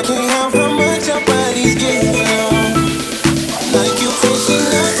 I can't help how much your body's giving on. Like you pushing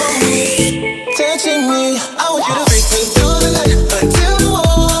up on me, touching me. I want you to freak me through the night until the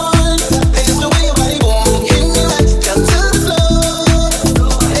morning. And just the way your body won't hit me right down to the floor.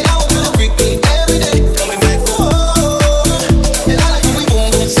 And I want you to freak me every day, coming back for more. And I like when we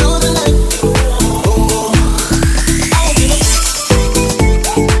boom boom through the night, boom boom. I want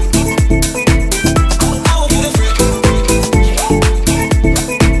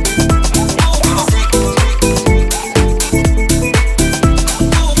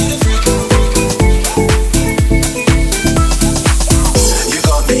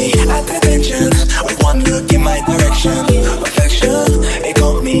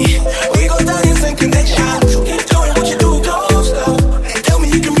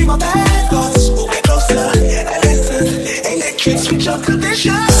you to switch up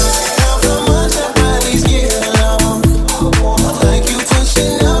conditions. How much that body's getting on. Like you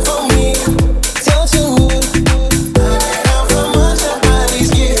pushing up on me, touching me. How much that body's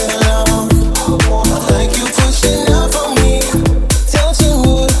getting on. Like you pushing up on me, touching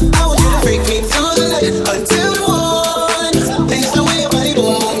me. I want you to freak me through the night until the morning. And just the way your body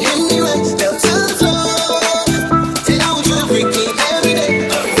boom boom hit me right down to the floor. And I want you to freak me every day,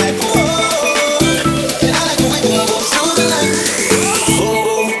 coming back for more. And I like when we boom boom through the night.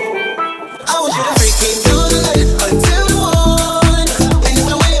 I want you to freak me through the night until the morning. And just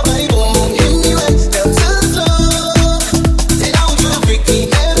the way your body boom boom hit me right down to the floor. And I want you to freak me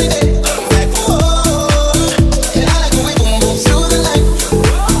every day, coming back for more. And I like when we boom boom through the night. Boom boom.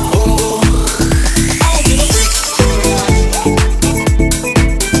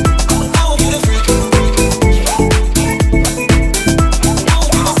 I want you to freak. I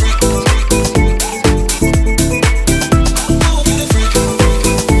want you to freak.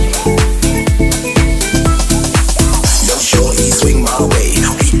 Yo, shorty, swing my way.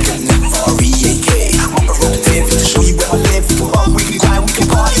 We can never R-E-A-K. I'm a rotative to show you where I live. We can walk, we can grind, we can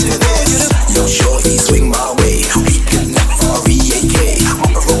party to this. Yo, shorty, swing my way. We can never R-E-A-K.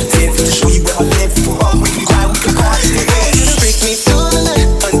 I'm a rotative to show you where I live. We can walk, we can grind, we can party to this. Freak me through the night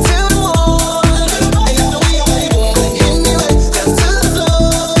until the morning. And just the way your body boom boom hit me right down to the floor.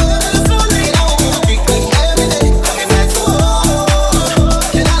 And I want you to freak me every day, coming back for more.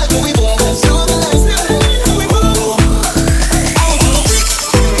 And I like when we boom boom through the night. We boom boom. I want you to freak.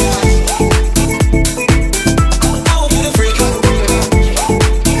 I want you to freak. I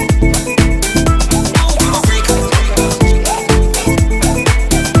want you to freak.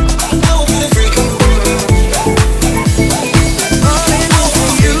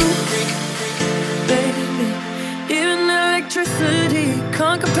 Even electricity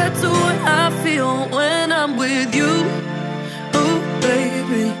can't compare to what I feel when I'm with you. Ooh,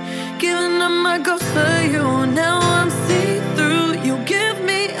 baby, giving up my ghost for you. Now I'm see-through. You give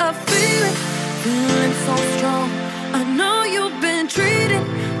me a feeling, feeling so strong. I know you've been treating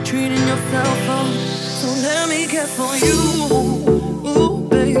yourself wrong. So let me care for you. Ooh,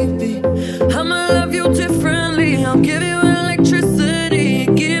 baby, I'ma love you differently. I'll give you electricity,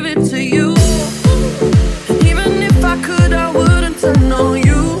 give it to you. And even if I could, I wouldn't turn on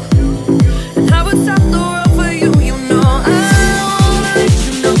you. And I would stop the world for you, you know. I don't wanna let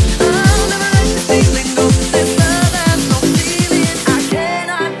you know. I'll never let this feeling go. This love has no feeling, I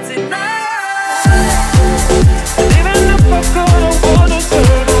cannot deny. And even if I could, I wouldn't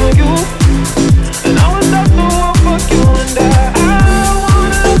turn on you. And I would stop the world for you. And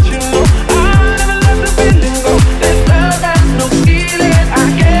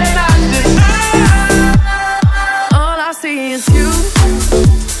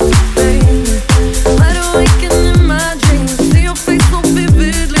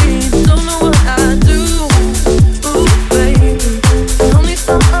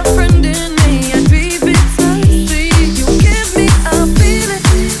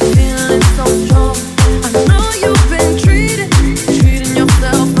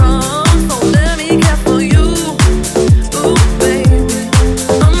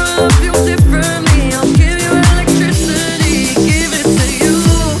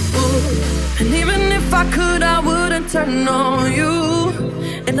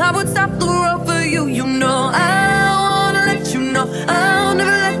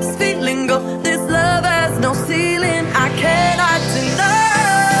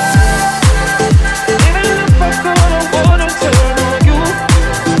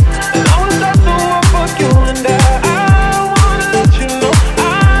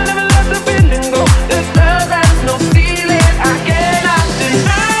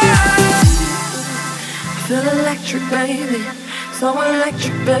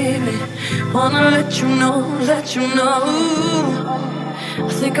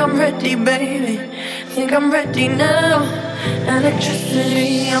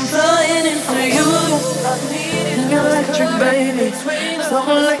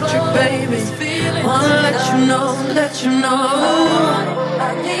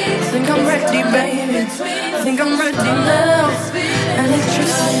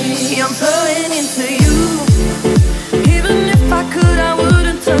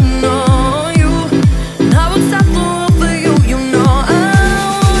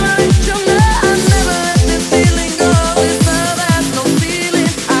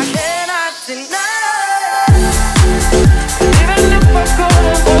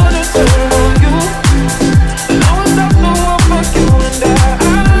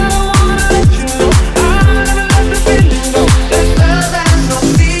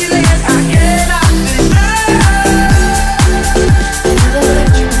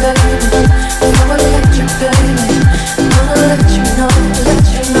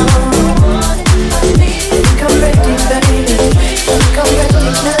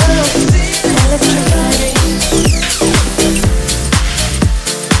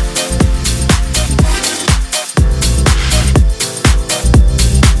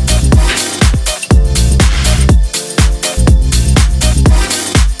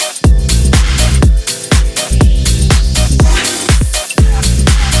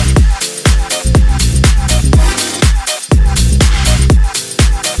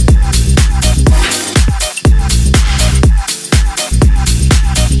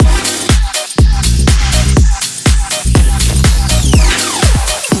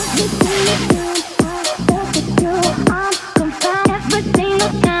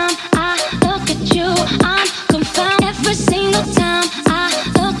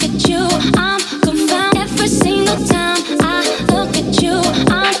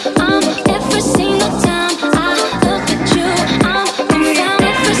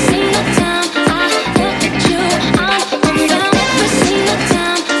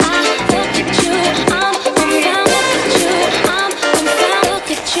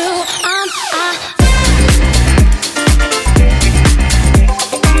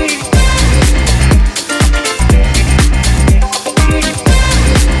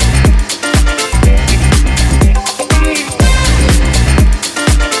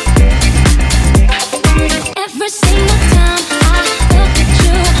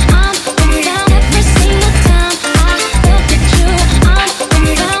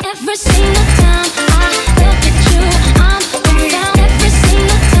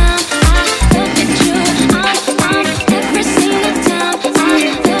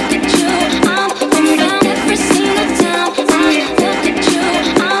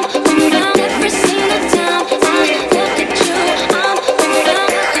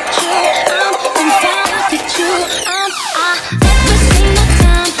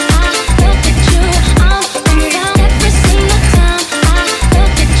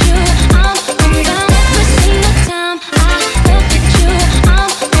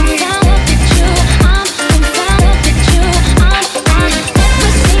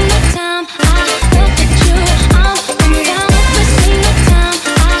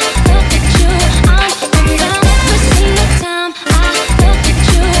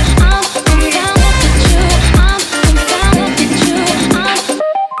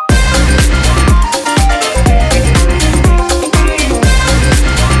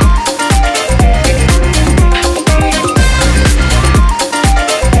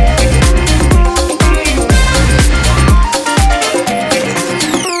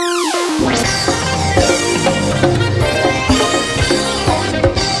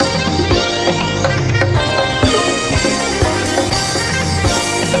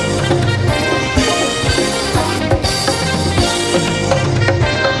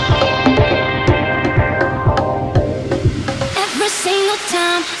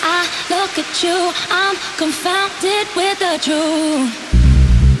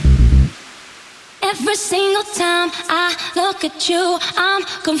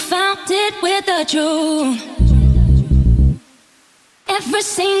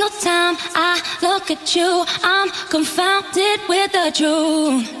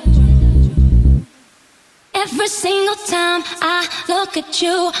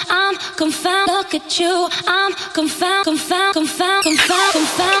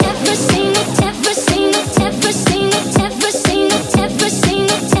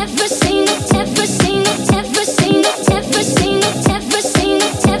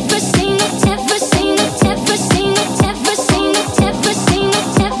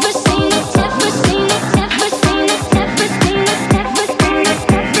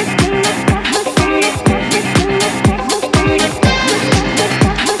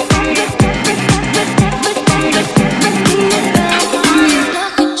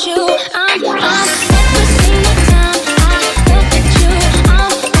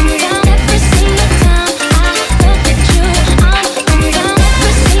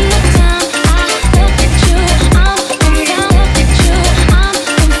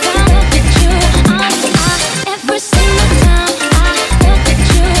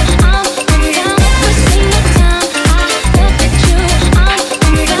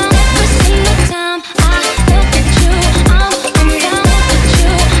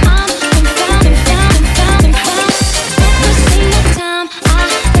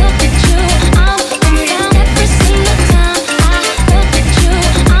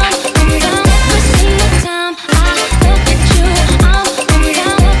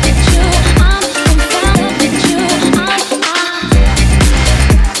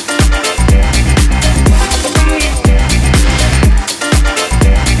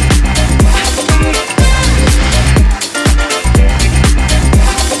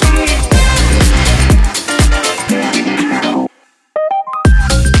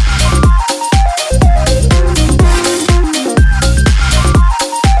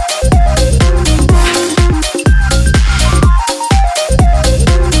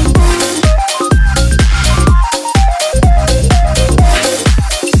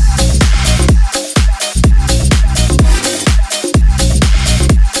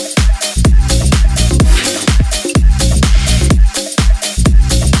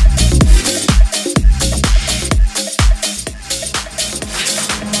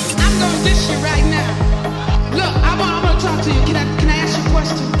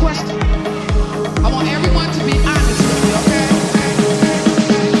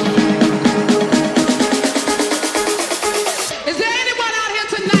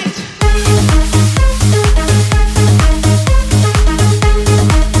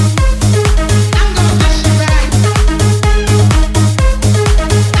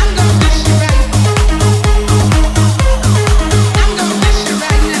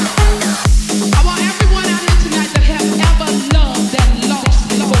I want everyone out here tonight that have ever loved and lost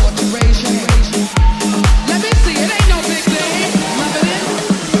before to raise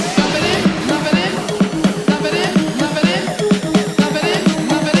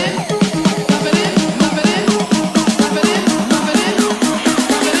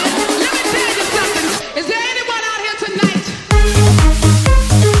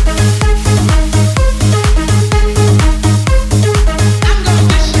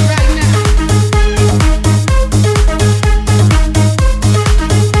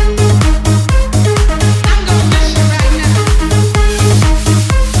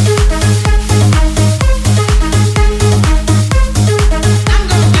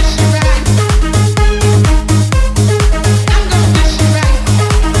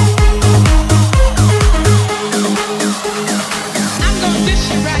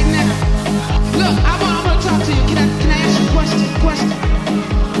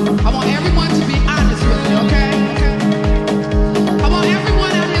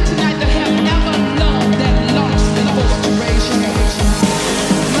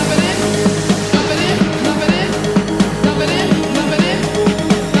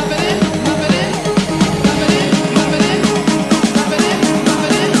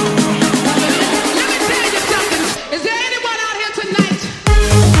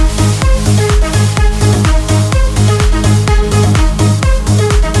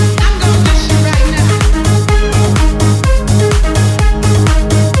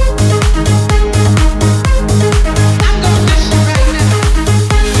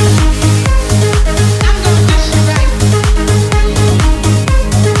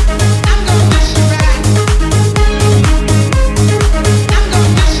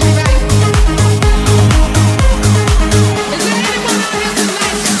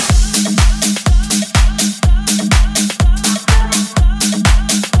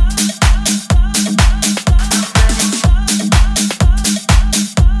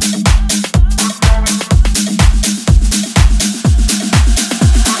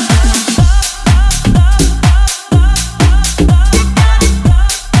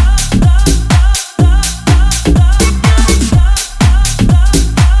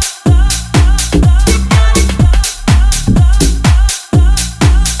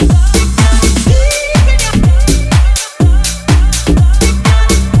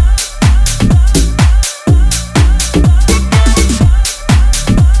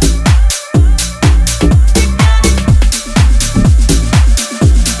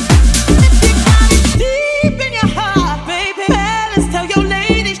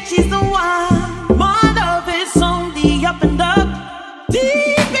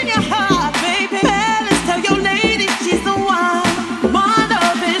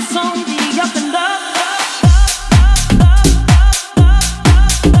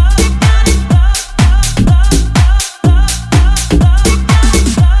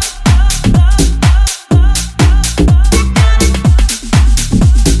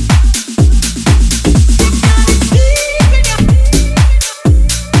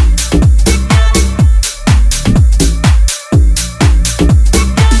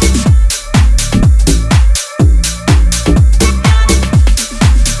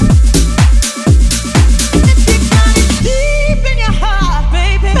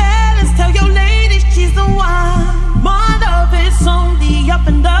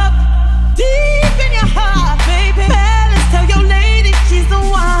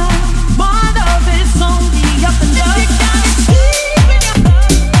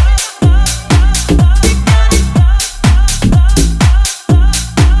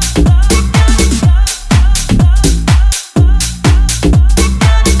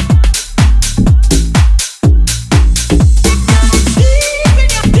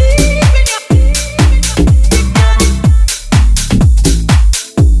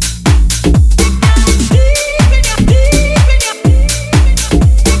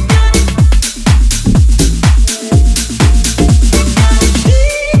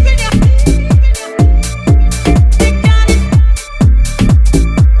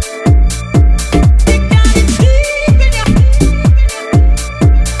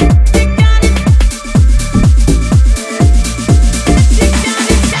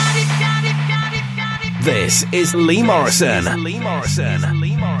is Lee Morrison.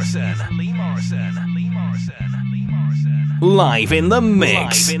 Live in the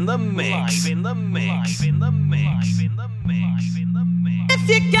mix. If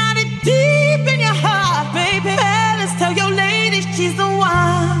you got it deep in your heart, baby, let's tell your lady she's the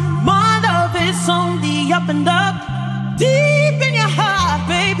one. My love is on the up and up. Deep in your heart,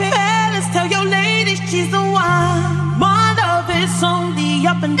 baby, let's tell your lady she's the one. My love is on the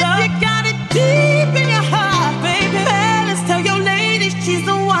up and up. If you got it deep in your heart, baby, let's tell your lady she's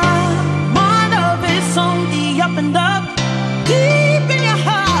the one. My love is on the up and up. Deep in your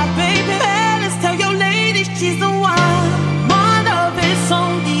heart, baby, let's tell your lady she's the one. My love is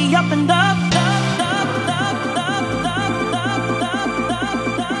on the up and up.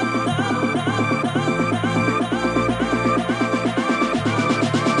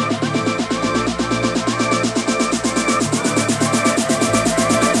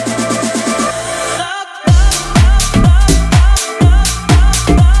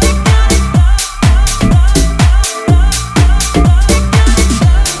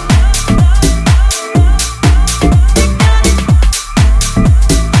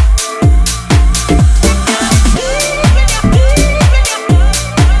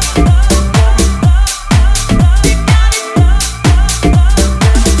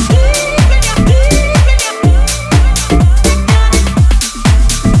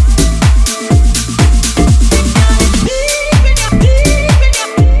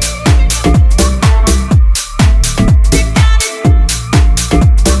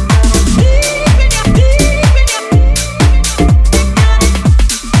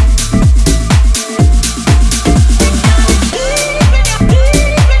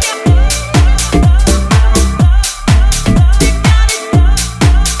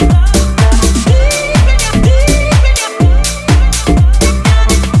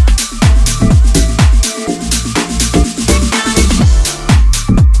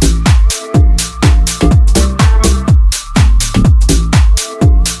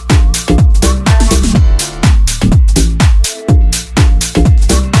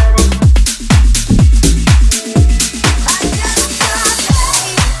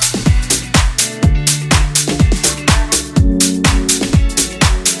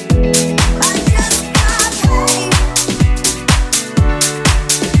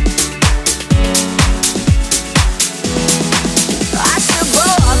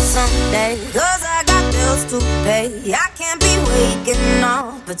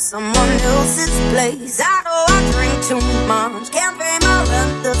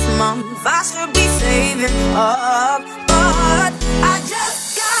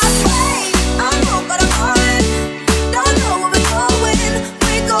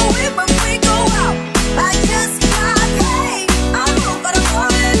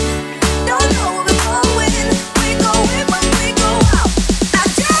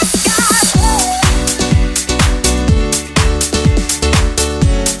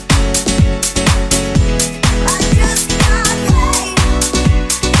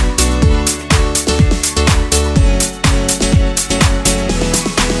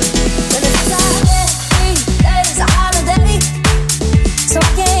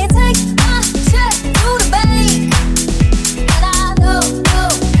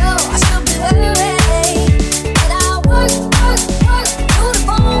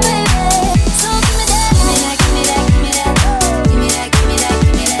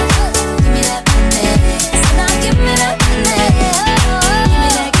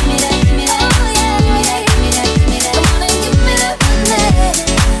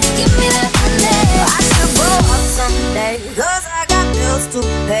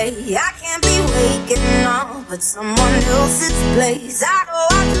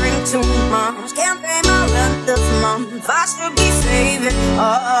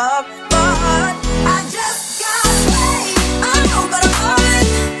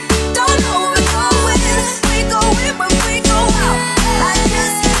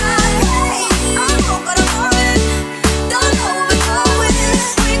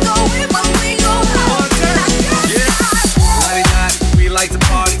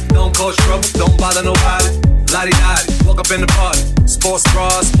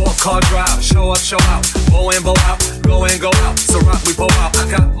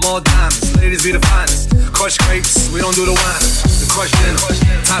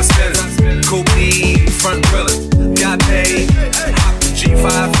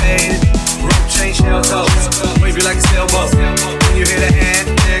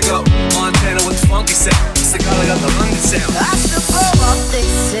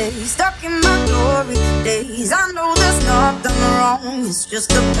 It's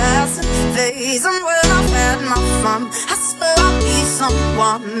just a passing phase, and when I've had someone. I swear I'll be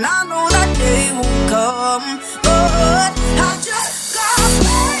someone. I know that day will come, but I just got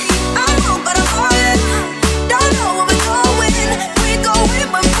paid. I know, but I'm falling. Don't know where we're going. We go in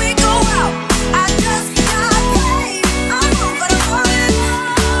when we go out. I just got paid. I know, but I'm falling.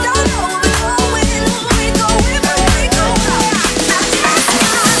 Don't know where we're going. We go in when we go out. I just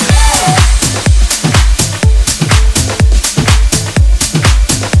got paid.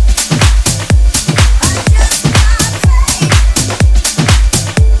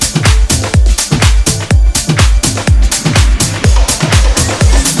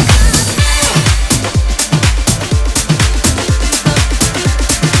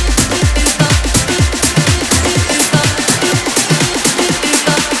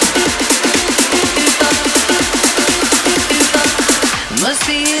 Must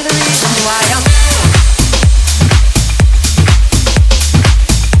be the reason why I'm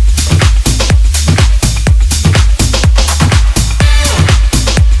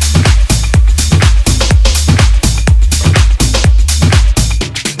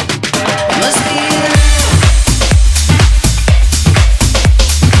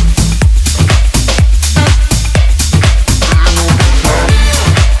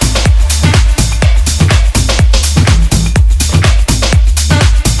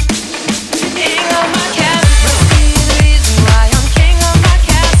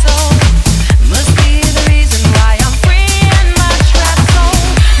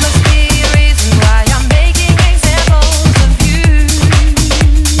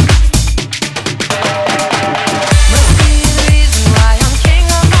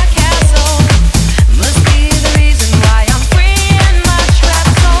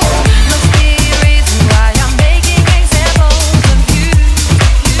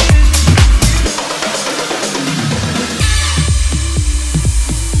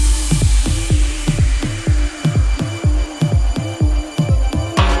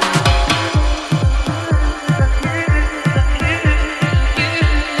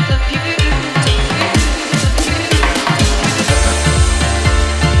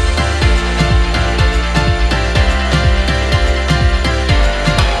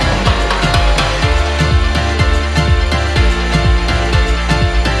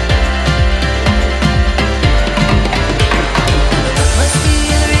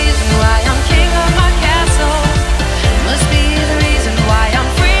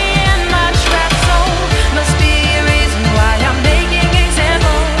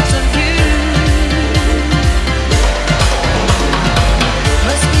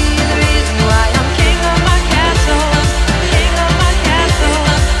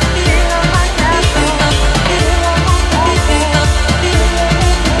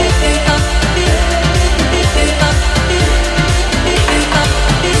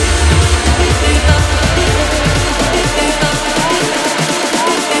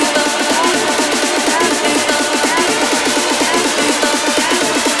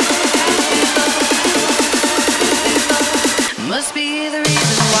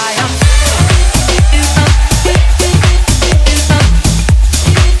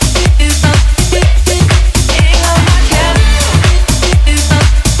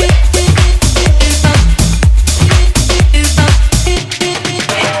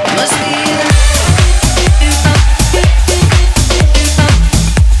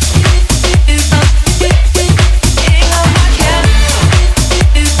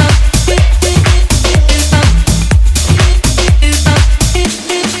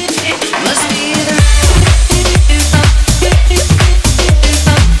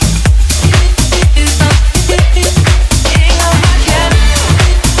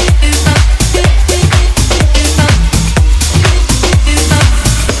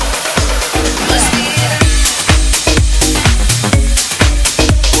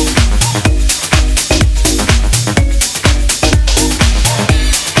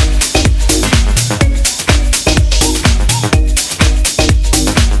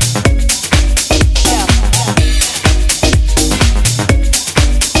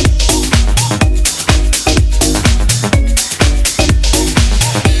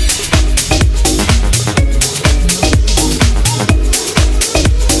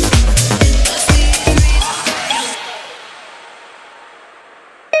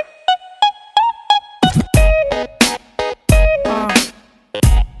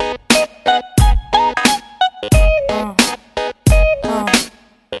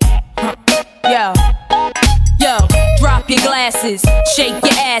your glasses, shake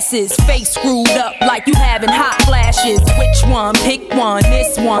your asses, face screwed up like you having hot flashes. Which one? Pick one.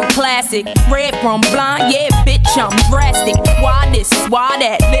 This one classic. Red from blind, yeah, bitch, I'm drastic. Why this? Why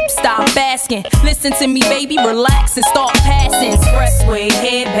that? Lip stop asking. Listen to me, baby, relax and start passing. Expressway,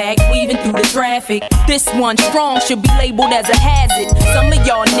 head back, weaving through the traffic. This one strong should be labeled as a hazard. Some of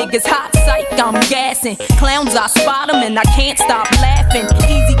y'all niggas hot psych, I'm gassing. Clowns, I spot them and I can't stop laughing.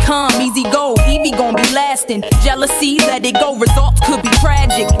 Easy come, easy go, Evie gon' be lasting. Jealousy, let it go, results could be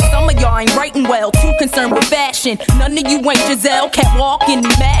tragic. Some of y'all ain't writing well, too concerned with fashion. None of you ain't Giselle, can't walk and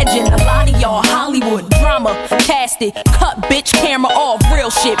imagine. A lot of y'all Hollywood drama, cast it. Cut bitch, camera off, real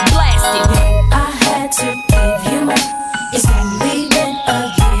shit, blast it. I had to give you up. It's only been a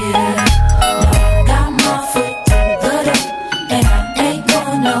year. Now I got my foot through the door, and I ain't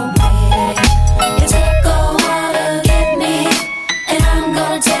going nowhere. It took a while to get me, and I'm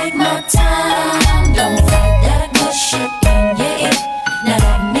gonna take my time. Don't fight that good shit in your ear. Now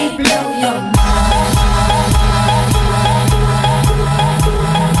let me blow your mind.